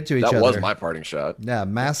mean, be good to each other. That was my parting shot. Yeah,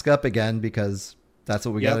 mask up again because that's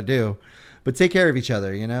what we got to do. But take care of each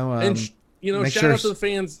other, And shout out to the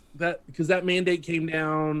fans because that mandate came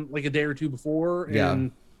down like a day or two before,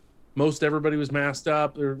 and most everybody was masked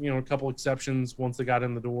up. There, a couple exceptions once they got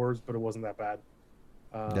in the doors, but it wasn't that bad.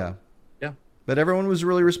 Yeah. But everyone was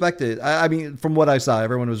really respected. I mean, from what I saw,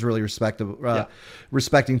 everyone was really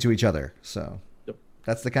respecting to each other. So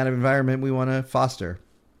that's the kind of environment we want to foster.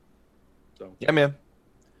 So yeah, man.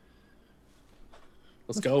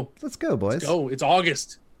 Let's go. Let's go, boys. Let's go. It's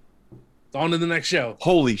August. It's on to the next show.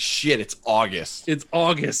 Holy shit, it's August. It's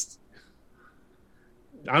August.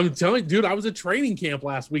 I'm telling you, dude, I was at training camp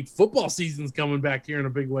last week. Football season's coming back here in a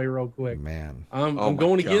big way real quick. Man. I'm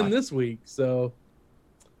going again this week. So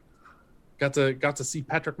got to see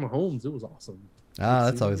Patrick Mahomes. It was awesome. Ah,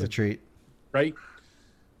 that's always a treat. right?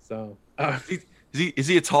 So Is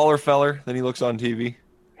he a taller feller than he looks on TV?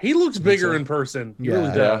 he looks bigger so. in person. He Yeah.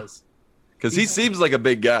 really does. Because he seems like a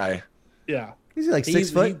big guy. Yeah. He's like 6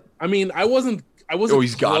 foot. I mean, I wasn't. Oh,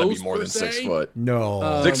 he's got to be close more per than 6 se. foot.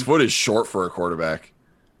 No, 6 foot is short for a quarterback.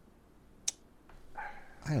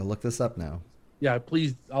 I gotta look this up now. Yeah,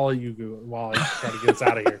 please, I'll let you go while I try to get us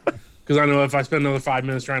out of here. Because I know if I spend another 5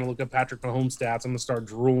 minutes trying to look up Patrick Mahomes stats, I'm gonna start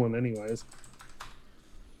drooling anyways.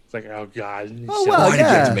 It's like, oh god. Oh, shit. wow, Why did you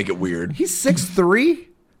have yeah. to make it weird? He's 6'3".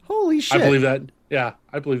 Holy I shit! believe that. Yeah,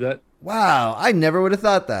 I believe that. Wow, I never would have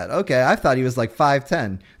thought that. Okay, I thought he was like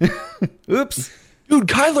 5'10". Oops. Dude,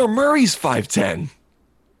 Kyler Murray's 5'10".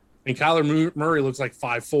 And Kyler Murray looks like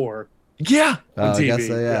 5'4". Yeah. Oh, I guess TV,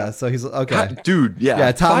 so, yeah. yeah. So he's okay. Dude, yeah.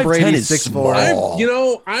 Yeah, Tom 5'10" Brady's is 6'4".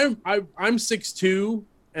 small. I'm 6'2",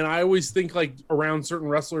 and I always think like around certain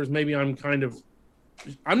wrestlers, maybe I'm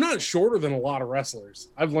not shorter than a lot of wrestlers.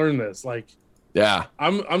 I've learned this. Like Yeah.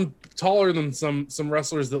 I'm taller than some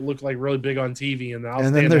wrestlers that look like really big on TV, and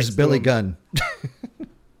And then there's Billy Gunn. Gunn.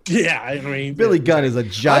 Yeah, I mean Billy Gunn is a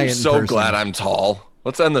giant I'm so person. glad I'm tall.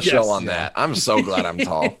 Let's end the Yes. show on that. I'm so glad I'm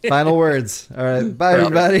tall. Final words. All right. Bye,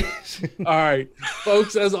 everybody. All right,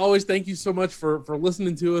 folks. As always, thank you so much for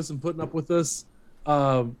listening to us and putting up with us.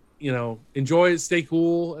 Enjoy it. Stay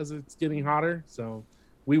cool as it's getting hotter. So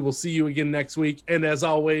we will see you again next week. And as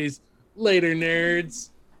always, later, nerds.